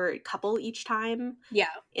character or couple each time Yeah,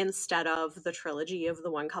 instead of the trilogy of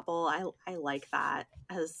the one couple. I like that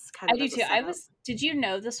as kind I of do as a too. setup. Did you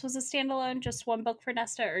know this was a standalone, just one book for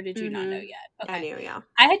Nesta, or did you not know Mhm. yet? I Okay. knew, yeah.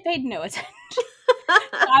 I had paid no attention.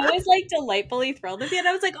 I was like delightfully thrilled at the end.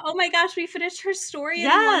 I was like, oh my gosh, we finished her story in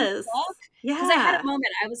one Yes. book. Because I had a Yeah.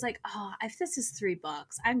 moment, I was like, oh, if this is 3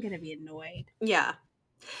 books, I'm going to be annoyed. Yeah.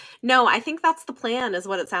 No, I think that's the plan is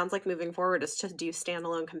what it sounds like moving forward is to do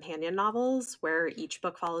standalone companion novels where each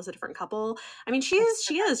book follows a different couple. I mean, That's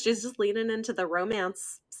she's just leaning into the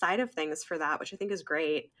romance side of things for that, which I think is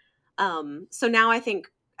great. So now I think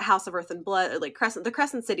House of Earth and Blood, or like the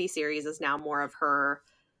Crescent City series is now more of her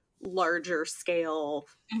larger scale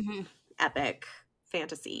Mhm. epic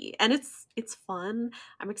fantasy. And it's fun.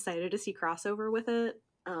 I'm excited to see crossover with it.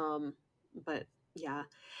 But yeah.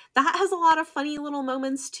 That has a lot of funny little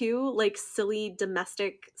moments too, like silly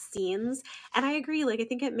domestic scenes. And I agree, like I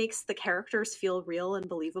think it makes the characters feel real and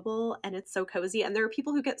believable and it's so cozy. And there are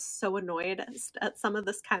people who get so annoyed at some of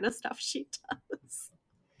this kind of stuff she does.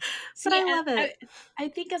 But See, I and love it. I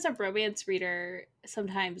think as a romance reader,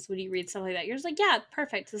 sometimes when you read something like that, you're just like, yeah,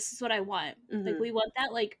 perfect. This is what I want. Like, Hmm. we want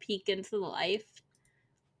that, like, peek into the life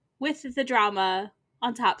with the drama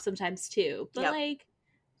on top sometimes too. But, Yep. like,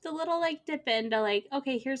 the little, like, dip into, like,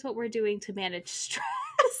 okay, here's what we're doing to manage stress.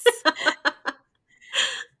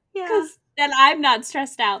 Yeah. Because then I'm not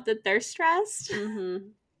stressed out that they're stressed. Hmm.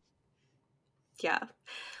 Yeah.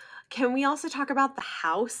 Can we also talk about the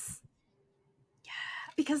house?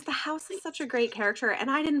 Because the house is such a great character,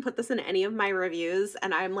 and I didn't put this in any of my reviews,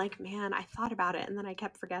 and I'm like, man, I thought about it, and then I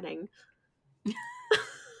kept forgetting.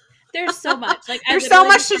 There's so much. Like, I There's so literally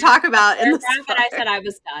much just to read talk a about in this paragraph and book. I said I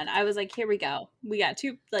was done. I was like, here we go. We got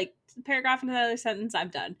 2, like, paragraph and another sentence. I'm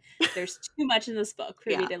done. There's too much in this book for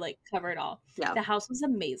me Yeah. to, like, cover it all. Yeah. The house was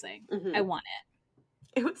amazing. Hmm. I want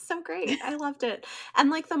It was so great. I loved it. And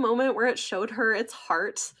like the moment where it showed her its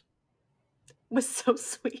heart was so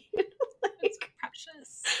sweet. it. It's Like,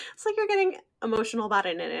 precious. it's like you're getting emotional about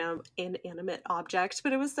an inanimate object,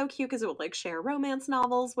 but it was so cute because it would like share romance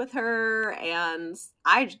novels with her, and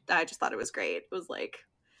I just thought it was great. It was like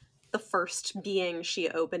the first being she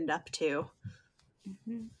opened up to.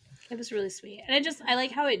 Mm-hmm. It was really sweet. And I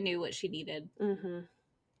like how it knew what she needed. Mm-hmm.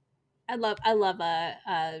 I love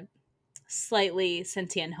a slightly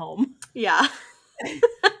sentient home. Yeah. In,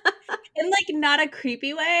 like, not a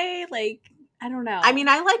creepy way. Like, I don't know. I mean,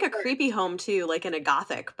 I like a creepy home too, like in a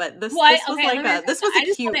gothic, but this Well, this was okay, like this was a I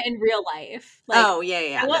just want cute. it in real life. Like, Oh,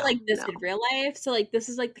 yeah, I want, no. like, this No. in real life. So, like, this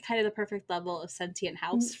is, like, the kind of the perfect level of sentient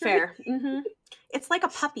house for me. Fair. Mm-hmm. It's like a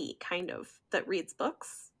puppy kind of that reads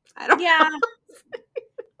books. I don't Yeah. know.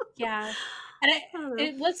 Yeah. And I don't know.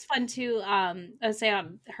 it was fun too, I would say,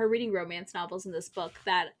 her reading romance novels in this book,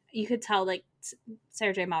 that you could tell, like,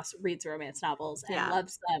 Sarah J. Maas reads romance novels and Yeah.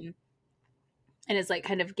 loves them and is, like,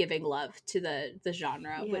 kind of giving love to the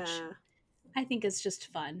genre, which Yeah. I think is just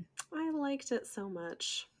fun. I liked it so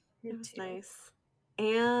much. It was too. nice.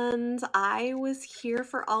 And I was here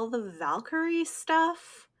for all the Valkyrie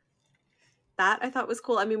stuff. that I thought was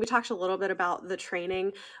cool. I mean, we talked a little bit about the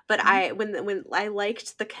training, but when I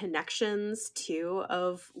liked the connections too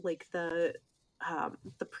of like the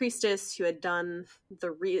priestess who had done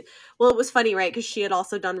well, it was funny, right? Because she had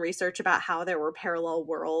also done research about how there were parallel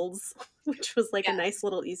worlds, which was like a nice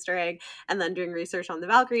little Easter egg, and then doing research on the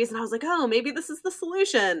Valkyries, and I was like, oh, maybe this is the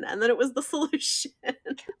solution, and then it was the solution.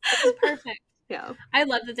 It was perfect. Yeah, I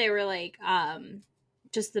love that they were like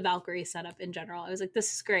just the Valkyrie setup in general. I was like,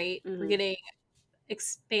 this is great. We're getting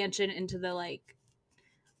expansion into the like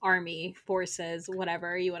army forces,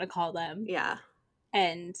 whatever you want to call them. Yeah.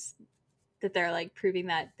 And that they're like proving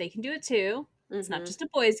that they can do it too. It's not just a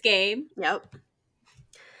boys' game. Yep.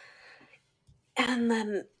 And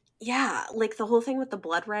then, yeah, like the whole thing with the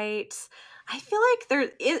blood rights. I feel like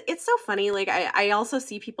it's so funny. Like I also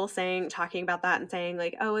see people talking about that and saying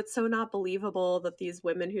like, oh, it's so not believable that these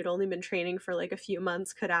women who'd only been training for like a few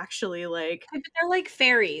months could actually like. But they're like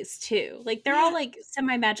fairies too. Like they're all like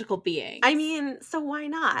semi-magical beings. I mean, so why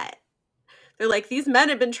not? They're like, these men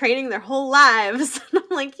have been training their whole lives. And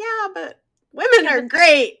I'm like, yeah, but women are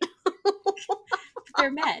great.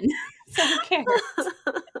 They're men. So who cares?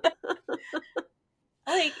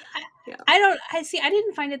 Like, I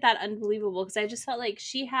didn't find it that unbelievable because I just felt like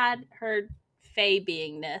she had her fae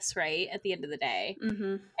beingness, right, at the end of the day.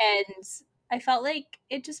 And I felt like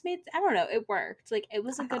it just made, I don't know, it worked. Like, it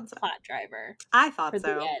was a good plot driver. I thought for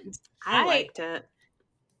so. The end. I liked it.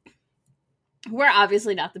 We're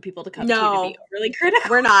obviously not the people to come to be overly critical.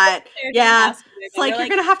 We're not. Yeah. It's like, you're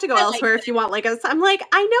going to have to go elsewhere if you want like us. I'm like,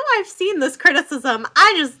 I know I've seen this criticism.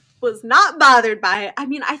 I just was not bothered by it. I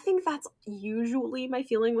mean, I think that's usually my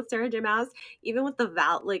feeling with Sarah J. Maas, even with the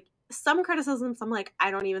like some criticisms, I'm like,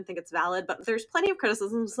 I don't even think it's valid, but there's plenty of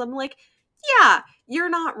criticisms. I'm like, yeah,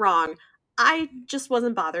 you're not wrong. I just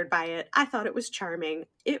wasn't bothered by it. I thought it was charming.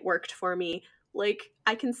 It worked for me. Like,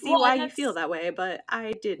 I can see why you feel that way, but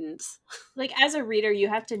I didn't. Like, as a reader, you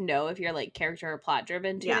have to know if you're, like, character or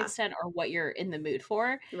plot-driven to an extent, or what you're in the mood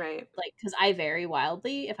for. Right. Like, because I vary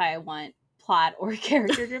wildly if I want plot or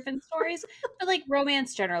character-driven stories. But, like,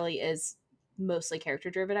 romance generally is mostly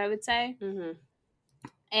character-driven, I would say.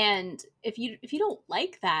 And if you don't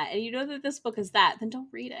like that, and you know that this book is that, then don't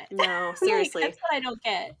read it. No, seriously. Like, that's what I don't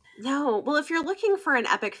get. No, well, if you're looking for an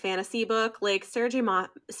epic fantasy book, like Sarah J.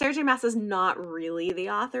 Maas is not really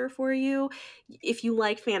the author for you. If you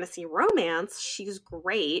like fantasy romance, she's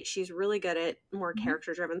great. She's really good at more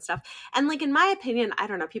character-driven stuff. And like, in my opinion, I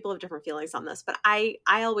don't know, people have different feelings on this, but I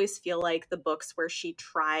always feel like the books where she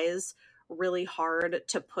tries really hard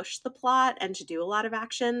to push the plot and to do a lot of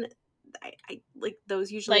action, I like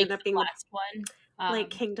those usually like end up being the last one, like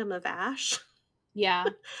Kingdom of Ash. Yeah.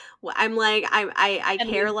 Well, I'm like, I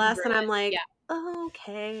care less, and I'm like,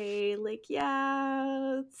 okay, like,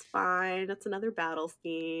 yeah, it's fine. It's another battle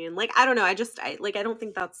scene. Like, I don't know. I don't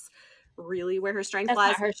think that's really where her strength lies.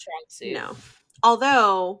 Not her strong suit. No.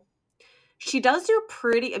 Although she does do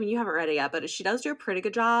I mean, you haven't read it yet, but she does do a pretty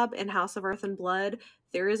good job in House of Earth and Blood.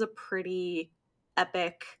 There is a pretty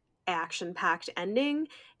epic, action-packed ending,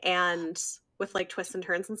 and with like twists and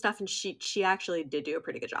turns and stuff, and she actually did do a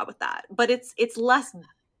pretty good job with that. But it's less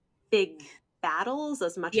big battles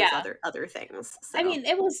as much as other things. So. I mean,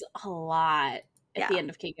 it was a lot at the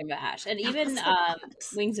end of Kingdom of Ash, and even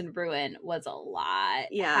Wings and Ruin was a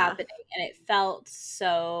lot happening, and it felt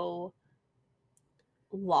so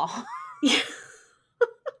long.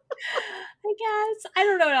 I guess I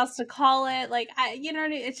don't know what else to call it. Like, it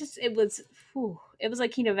was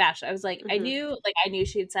like Kingdom of Ash. I was like, I knew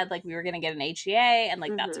she had said like we were gonna get an HEA, and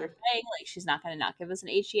like that's her thing. Like, she's not gonna not give us an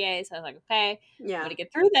HEA. So I was like, okay, I'm gonna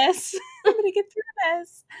get through this.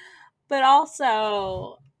 But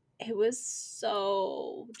also, it was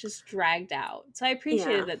so just dragged out. So I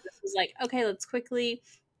appreciated that this was like, okay, let's quickly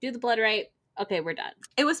do the blood right. Okay, we're done.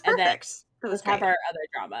 It was perfect. Let's have our other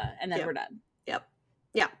drama, and then we're done. Yep.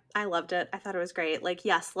 Yeah, I loved it. I thought it was great. Like,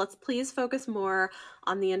 yes, let's please focus more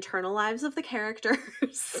on the internal lives of the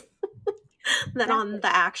characters than on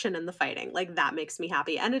the action and the fighting. Like, that makes me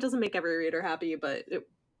happy. And it doesn't make every reader happy, but it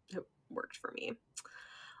worked for me.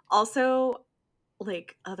 Also,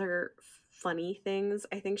 like, other funny things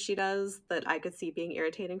I think she does that I could see being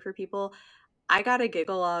irritating for people. I got a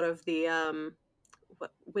giggle out of the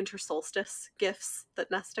winter solstice gifts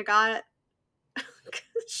that Nesta got.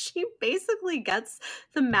 She basically gets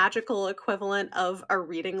the magical equivalent of a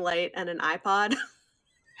reading light and an iPod.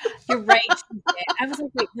 You're right. I was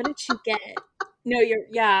like, wait, what did she get? No,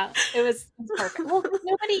 it was perfect. Well,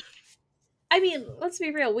 I mean, let's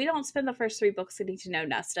be real. We don't spend the first 3 books getting to know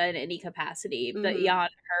Nesta in any capacity, but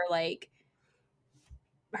beyond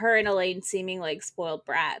her and Elaine seeming like spoiled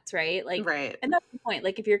brats, right? Like, right. And that's the point.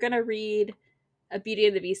 Like, if you're going to read a Beauty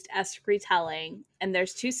and the Beast-esque retelling, and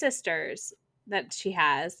there's two sisters that she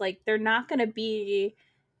has, like, they're not going to be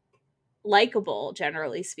likable,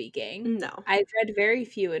 generally speaking. No. I've read very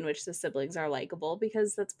few in which the siblings are likable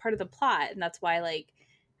because that's part of the plot, and that's why, like,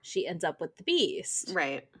 she ends up with the Beast.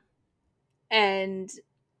 Right. And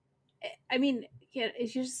I mean, yeah,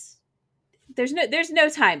 it's just there's no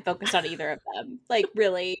time focused on either of them. Like,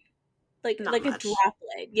 really, like Not like much. a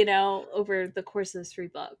droplet, you know, over the course of 3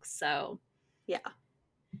 books. So Yeah.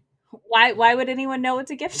 why would anyone know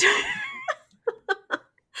it's a gift?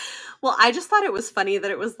 Well, I just thought it was funny that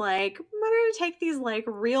it was like, I'm going to take these like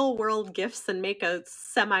real world gifts and make a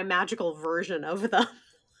semi-magical version of them.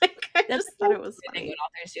 Like, I That's just thought it was thing funny. when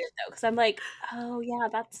authors do it though, because I'm like, oh yeah,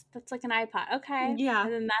 that's like an iPod, okay, Yeah.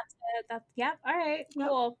 and then that's it. That's yep, all right, Yep.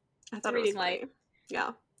 cool. I It's a thought it was reading light. funny.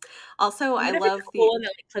 Yeah. Also, I Even if it's love a the cool one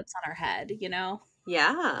that like clips on her head, you know.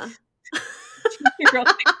 yeah. You're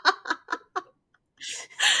like,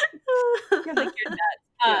 you're nuts.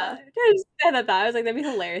 Yeah. I just had that thought. I was like, that'd be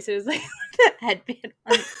hilarious. It was like that headband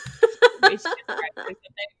on.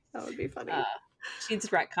 That would be funny. She'd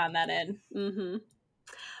retcon that in. Mm-hmm.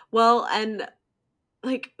 Well, and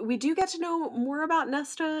like we do get to know more about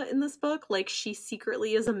Nesta in this book. Like she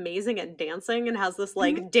secretly is amazing at dancing and has this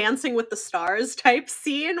like Dancing with the Stars type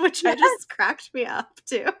scene, which I just cracked me up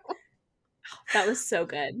too. That was so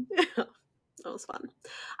good. That was fun.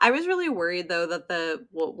 I was really worried though that the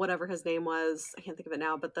whatever his name was, I can't think of it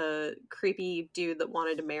now, but the creepy dude that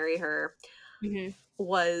wanted to marry her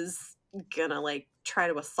was gonna like try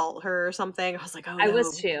to assault her or something. I was like, oh no. I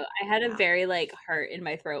was too. I had a very like heart in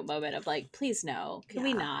my throat moment of like, please no, can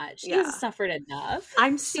we not? She has suffered enough.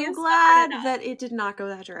 I'm so glad that it did not go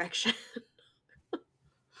that direction.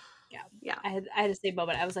 Yeah. I had the same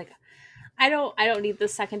moment. I was like, I don't need the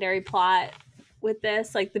secondary plot with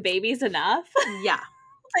this. Like the baby's enough. Yeah.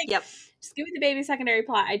 Like, yep. Just give me the baby secondary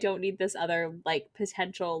plot. I don't need this other like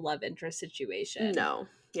potential love interest situation. No.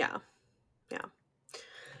 Yeah. Yeah.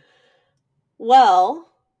 Well,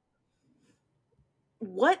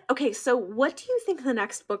 so what do you think the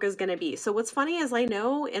next book is going to be? So what's funny is I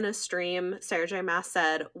know in a stream, Sarah J. Maas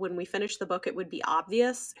said when we finish the book, it would be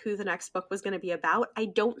obvious who the next book was going to be about. I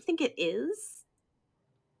don't think it is.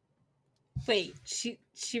 Wait, she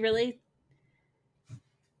really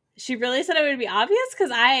said it would be obvious?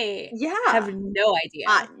 Because I have no idea.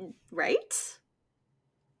 Right?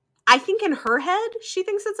 I think in her head, she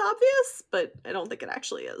thinks it's obvious, but I don't think it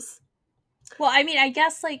actually is. Well, I mean, I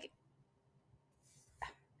guess like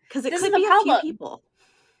because it could be a few people.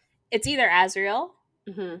 It's either Azriel,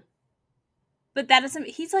 but that doesn't.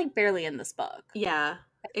 He's like barely in this book. Yeah,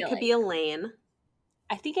 it could be Elaine.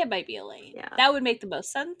 I think it might be Elaine. Yeah, that would make the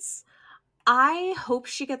most sense. I hope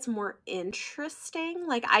she gets more interesting.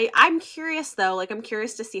 Like I'm curious though. Like I'm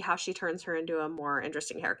curious to see how she turns her into a more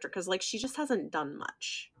interesting character because like she just hasn't done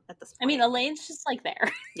much at this point. I mean, Elaine's just like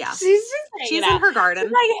there. Yeah, she's in her garden.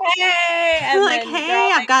 She's like, hey, and like,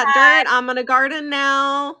 hey, I've got dirt. I'm gonna garden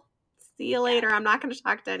now. See you later. I'm not gonna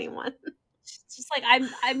talk to anyone. She's just like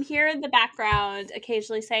I'm here in the background,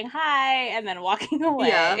 occasionally saying hi and then walking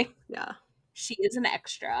away. Yeah. She is an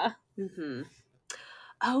extra. Mm-hmm.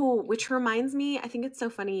 Oh, which reminds me, I think it's so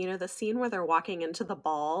funny, you know, the scene where they're walking into the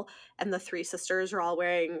ball and the 3 sisters are all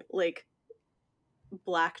wearing like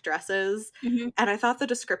black dresses. And I thought the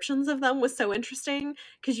descriptions of them was so interesting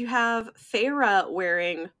because you have Feyre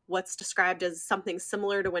wearing what's described as something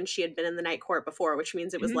similar to when she had been in the Night Court before, which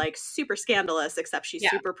means it was like super scandalous, except she's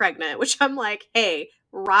super pregnant, which I'm like, hey,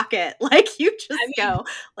 rock it. Like you just go,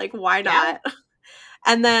 like, why not?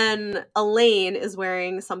 And then Elaine is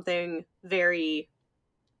wearing something very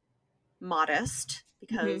modest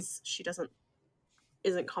because she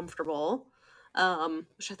isn't comfortable,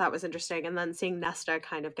 which I thought was interesting. And then seeing Nesta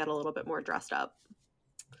kind of get a little bit more dressed up.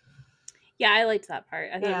 Yeah, I liked that part.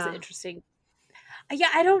 I thought it was interesting. Yeah,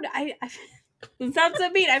 I it sounds so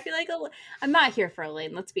mean. I feel like I'm not here for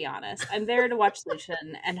Elaine, let's be honest. I'm there to watch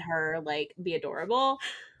Lucien and her like be adorable,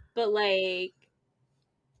 but like,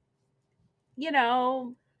 you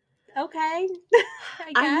know, okay.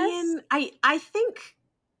 I guess. I mean, I think,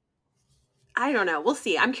 I don't know. We'll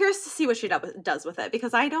see. I'm curious to see what she does with it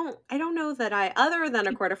because I don't know that other than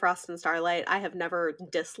A Court of Frost and Starlight, I have never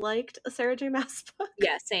disliked a Sarah J. Maas book.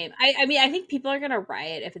 Yeah, same. I mean, I think people are gonna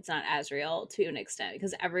riot if it's not Azriel to an extent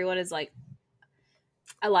because everyone is like,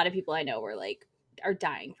 a lot of people I know are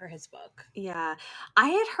dying for his book. Yeah, I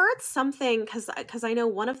had heard something because I know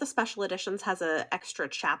one of the special editions has an extra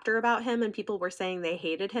chapter about him, and people were saying they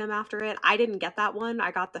hated him after it. I didn't get that one.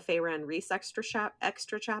 I got the Feyre and Rhys extra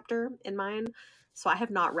chapter in mine, so I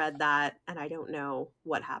have not read that, and I don't know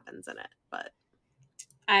what happens in it, but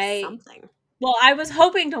something. Well, I was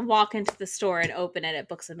hoping to walk into the store and open it at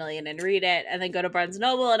Books A Million and read it, and then go to Barnes &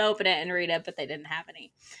 Noble and open it and read it, but they didn't have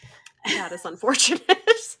any. That is unfortunate.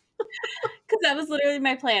 Because that was literally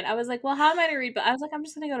my plan. I was like, well, how am I going to read? But I was like, I'm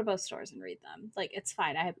just going to go to both stores and read them. Like, it's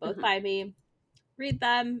fine. I have both by me. Read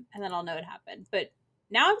them, and then I'll know what happened. But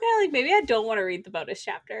now I'm kind of like, maybe I don't want to read the bonus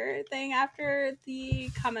chapter thing after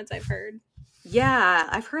the comments I've heard. Yeah,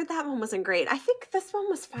 I've heard that one wasn't great. I think this one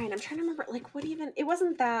was fine. I'm trying to remember, like, what even... It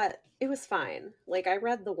wasn't that... It was fine. Like, I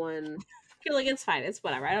read the one... I feel like it's fine. It's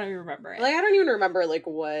whatever. I don't even remember it. Like, I don't even remember, like,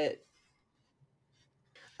 what...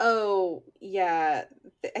 Oh, yeah.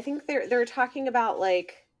 I think they're talking about,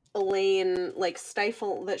 like, Elaine, like,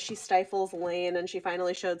 that she stifles Elaine, and she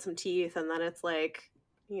finally showed some teeth, and then it's, like,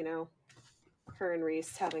 you know, her and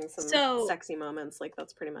Reese having some sexy moments. Like,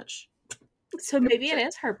 that's pretty much... So maybe it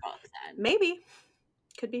is her book, then. Maybe.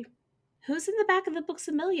 Could be. Who's in the back of the Books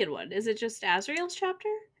A Million one? Is it just Azriel's chapter?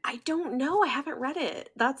 I don't know. I haven't read it.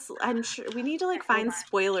 I'm sure we need to, like, find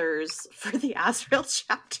spoilers for the Azriel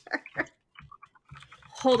chapter.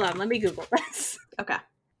 Hold on, let me Google this. Okay. All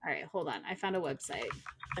right, hold on. I found a website.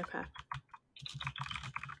 Okay. I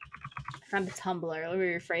found a Tumblr. Let me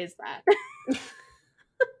rephrase that.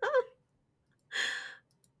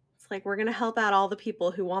 It's like, we're going to help out all the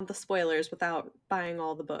people who want the spoilers without buying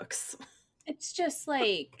all the books. It's just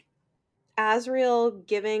like... Azriel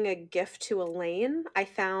giving a gift to Elaine. I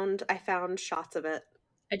found shots of it.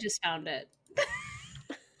 I just found it.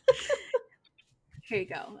 Here you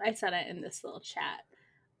go. I sent it in this little chat.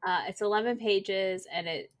 It's 11 pages, and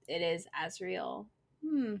it is Azriel.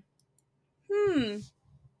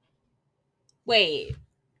 Wait.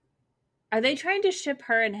 Are they trying to ship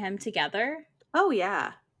her and him together? Oh,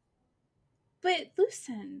 yeah. But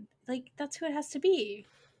Lucen, like, that's who it has to be.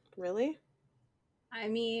 Really? I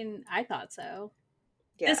mean, I thought so.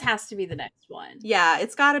 Yeah. This has to be the next one. Yeah,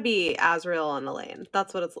 it's got to be Azriel and Elaine.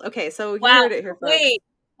 That's what it's... Okay, so you heard it here, folks.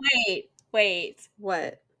 Wait.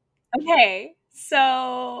 What? Okay,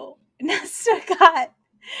 so Nesta got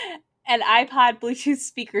an iPod Bluetooth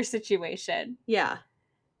speaker situation. Yeah.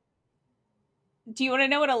 Do you want to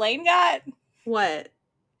know what Elaine got? What?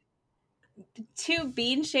 2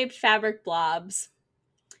 bean-shaped fabric blobs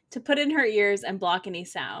to put in her ears and block any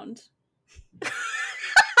sound.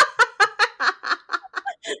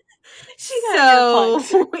 She got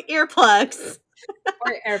earplugs.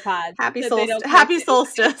 Or AirPods. Happy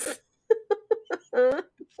solstice.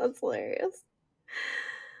 That's hilarious.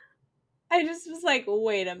 I just was like,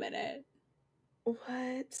 wait a minute.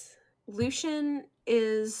 What? Lucien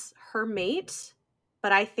is her mate,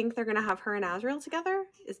 but I think they're going to have her and Azriel together?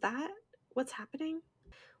 Is that what's happening?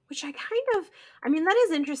 Which I mean, that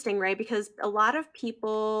is interesting, right? Because a lot of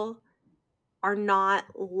people are not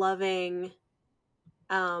loving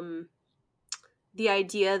the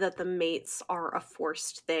idea that the mates are a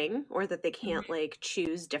forced thing, or that they can't, like,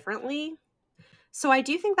 choose differently. So I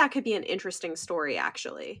do think that could be an interesting story,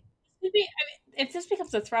 actually. I mean, if this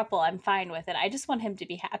becomes a throuple, I'm fine with it. I just want him to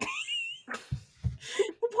be happy.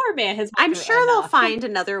 The poor man has... I'm sure they'll find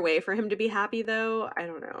another way for him to be happy, though. I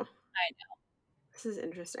don't know. I know. This is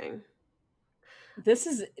interesting. This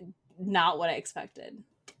is not what I expected.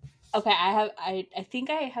 Okay, I think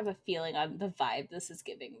I have a feeling on the vibe this is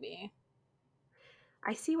giving me.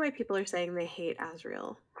 I see why people are saying they hate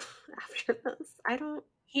Azriel after this.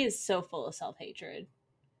 He is so full of self-hatred.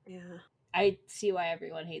 Yeah. I see why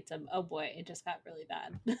everyone hates him. Oh boy, it just got really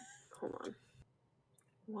bad. Hold on.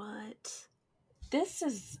 What? This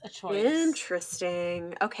is a choice.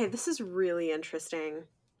 Interesting. Okay, this is really interesting.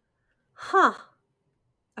 Huh.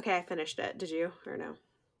 Okay, I finished it. Did you, or no?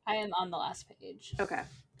 I am on the last page. Okay.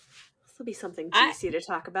 This will be something juicy to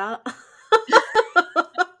talk about.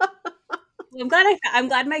 I'm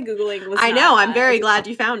glad my Googling was... I know, I'm very glad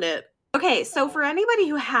you found it. Okay, so for anybody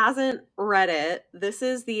who hasn't read it, this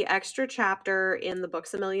is the extra chapter in the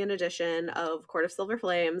Books A Million edition of Court of Silver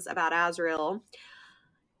Flames about Azriel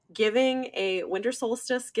giving a winter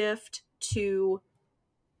solstice gift to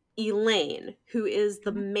Elaine, who is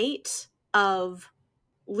the mate of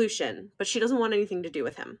Lucien, but she doesn't want anything to do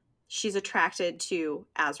with him. She's attracted to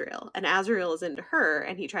Azriel, and Azriel is into her,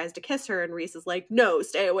 and he tries to kiss her, and Reese is like, no,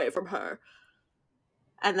 stay away from her.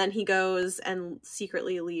 And then he goes and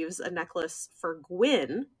secretly leaves a necklace for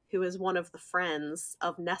Gwyn, who is one of the friends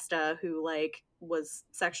of Nesta, who, like, was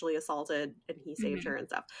sexually assaulted, and he saved her and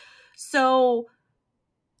stuff. So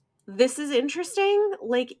this is interesting.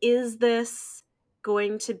 Like, is this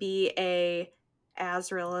going to be a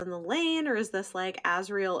Azriel and Elaine, or is this like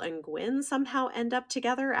Azriel and Gwyn somehow end up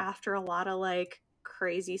together after a lot of, like,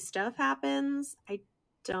 crazy stuff happens? I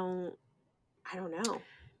don't know.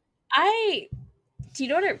 Do you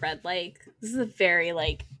know what it read like? This is a very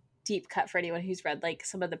like deep cut for anyone who's read like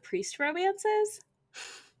some of the priest romances.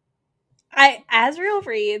 Azriel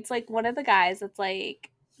reads like one of the guys that's like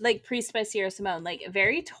Priest by Sierra Simone, like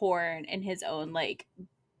very torn in his own like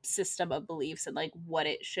system of beliefs and like what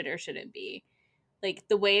it should or shouldn't be. Like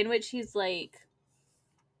the way in which he's like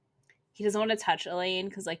he doesn't want to touch Elain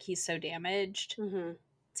because like he's so damaged. Mm-hmm.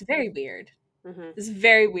 It's very weird. Mm-hmm. This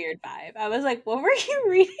very weird vibe. I was like, what were you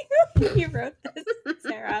reading when you wrote this,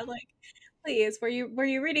 Sarah? Like, please, were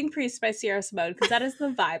you reading Priest by Sierra Simone? Because that is the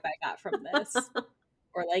vibe I got from this.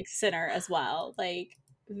 Or like Sinner as well. Like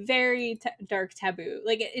very dark taboo.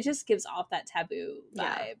 Like it just gives off that taboo vibe.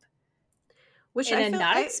 Yeah. Which in I a feel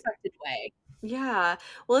not expected way. Yeah.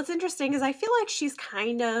 Well, it's interesting because I feel like she's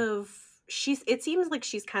kind of it seems like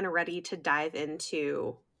she's kind of ready to dive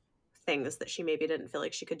into things that she maybe didn't feel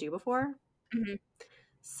like she could do before. Mm-hmm.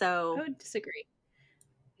 So I would disagree.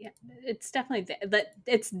 Yeah, it's definitely but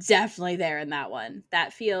it's definitely there in that one.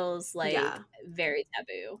 That feels like very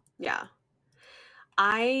taboo. Yeah.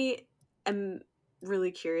 I am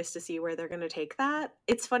really curious to see where they're going to take that.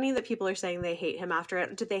 It's funny that people are saying they hate him after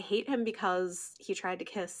it. Did they hate him because he tried to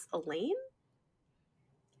kiss Elain?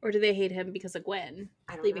 Or do they hate him because of Gwen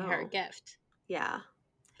leaving her a gift? Yeah.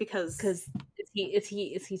 Because is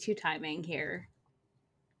he too timing here?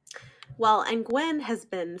 Well, and Gwen has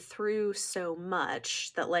been through so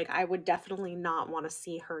much that like I would definitely not want to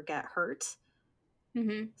see her get hurt.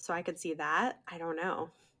 Mm-hmm. So I could see that. I don't know.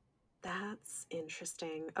 That's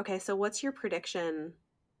interesting. Okay, so what's your prediction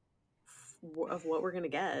of what we're going to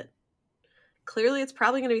get? Clearly it's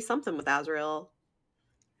probably going to be something with Azriel.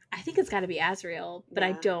 I think it's got to be Azriel, but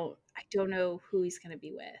I don't know who he's going to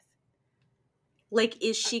be with. Like,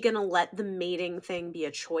 is she going to let the mating thing be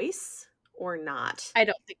a choice or not? I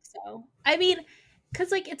don't think so. I mean,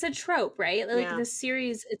 because like it's a trope, right? Like the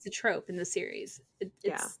series, it's a trope in the series.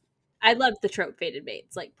 It's I love the trope fated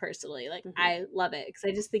mates, like personally. Like I love it because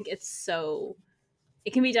I just think it's so.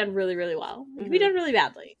 It can be done really, really well. It can be done really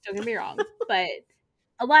badly. Don't get me wrong, but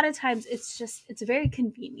a lot of times it's very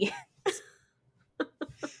convenient.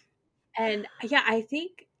 And yeah, I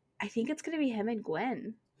think it's gonna be him and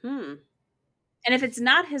Gwen. And if it's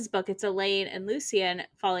not his book, it's Elain and Lucien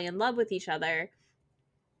falling in love with each other,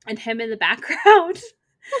 and him in the background,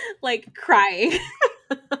 like crying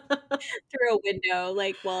through a window,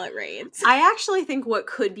 like while it rains. I actually think what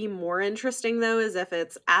could be more interesting though is if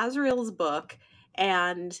it's Azriel's book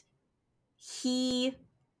and he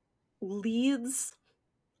leads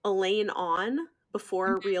Elain on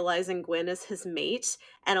before realizing Gwen is his mate,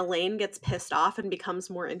 and Elain gets pissed off and becomes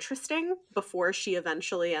more interesting before she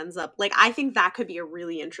eventually ends up like I think that could be a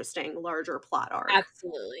really interesting larger plot arc.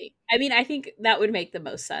 Absolutely. I mean, I think that would make the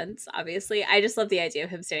most sense, obviously. I just love the idea of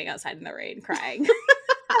him standing outside in the rain crying.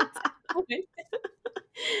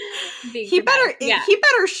 He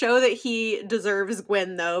better show that he deserves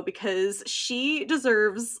Gwen though, because she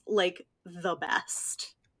deserves like the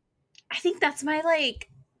best. I think that's my like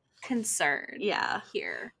concern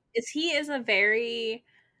here is he is a very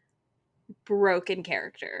broken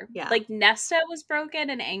character. Like Nesta was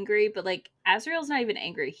broken and angry, but like Azriel's not even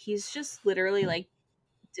angry. He's just literally like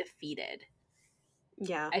defeated.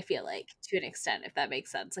 I feel like to an extent, if that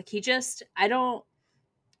makes sense. Like he doesn't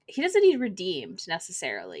need redeemed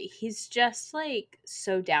necessarily. He's just like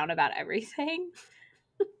so down about everything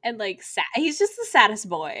and like sad. He's just the saddest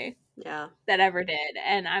boy that ever did.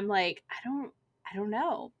 And I'm like, I don't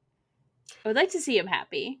know. I would like to see him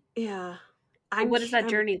happy. Yeah. What does that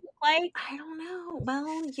journey look like? I don't know.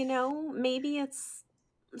 Well, maybe it's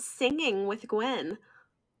singing with Gwen.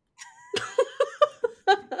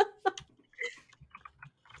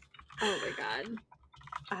 Oh my god.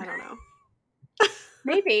 I don't know.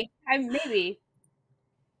 Maybe. I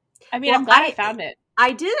mean, I'm glad I found it.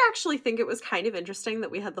 I did actually think it was kind of interesting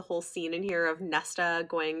that we had the whole scene in here of Nesta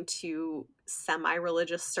going to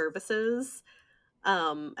semi-religious services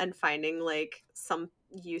and finding like some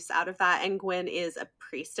use out of that, and Gwen is a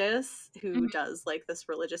priestess who does like this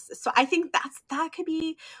religious, so I think that could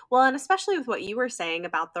be well, and especially with what you were saying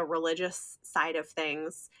about the religious side of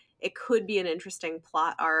things, it could be an interesting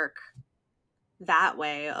plot arc that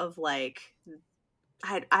way of like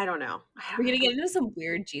I don't know. We're gonna get into some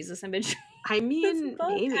weird Jesus imagery. I mean,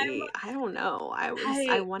 maybe. I don't know.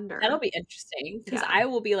 I wonder. That'll be interesting because I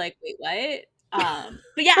will be like, wait, what?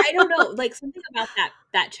 But yeah, I don't know. Like something about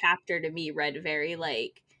that chapter to me read very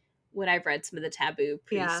like when I've read some of the taboo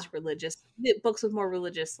priest religious books with more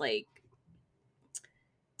religious like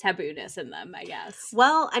taboo-ness in them, I guess.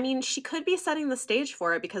 Well, I mean, she could be setting the stage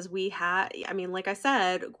for it because like I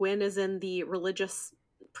said, Gwen is in the religious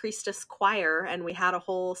priestess choir, and we had a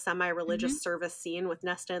whole semi-religious service scene with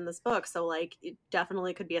Nesta in this book. So like it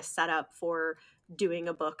definitely could be a setup for doing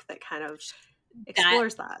a book that kind of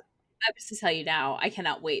explores that. I'm just to tell you now, I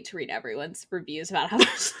cannot wait to read everyone's reviews about how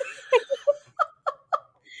much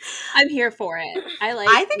I'm here for it.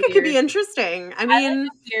 I think it could be interesting. I mean, I like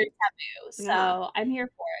a weird taboo, so I'm here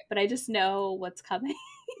for it. But I just know what's coming.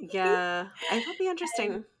 Yeah, it'll be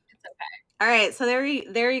interesting. It's okay. All right, so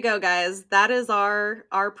there you go, guys. That is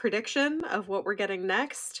our prediction of what we're getting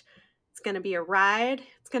next. It's going to be a ride.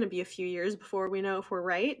 It's going to be a few years before we know if we're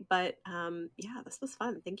right. But yeah, this was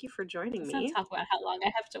fun. Thank you for joining me. Let's not talk about how long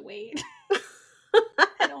I have to wait.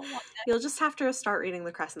 I don't want that. You'll just have to start reading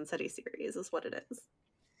the Crescent City series, is what it is.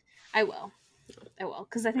 I will,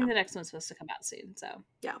 because I think the next one's supposed to come out soon. So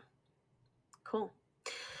yeah, cool.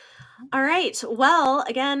 All right. Well,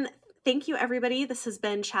 again, thank you, everybody. This has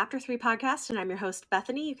been Chapter 3 Podcast, and I'm your host,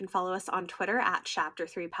 Bethany. You can follow us on Twitter at Chapter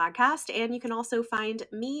 3 Podcast, and you can also find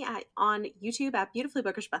me on YouTube at Beautifully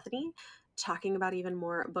Bookish Bethany, talking about even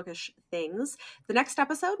more bookish things. The next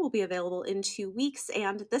episode will be available in 2 weeks,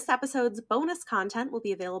 and this episode's bonus content will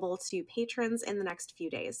be available to patrons in the next few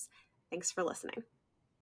days. Thanks for listening.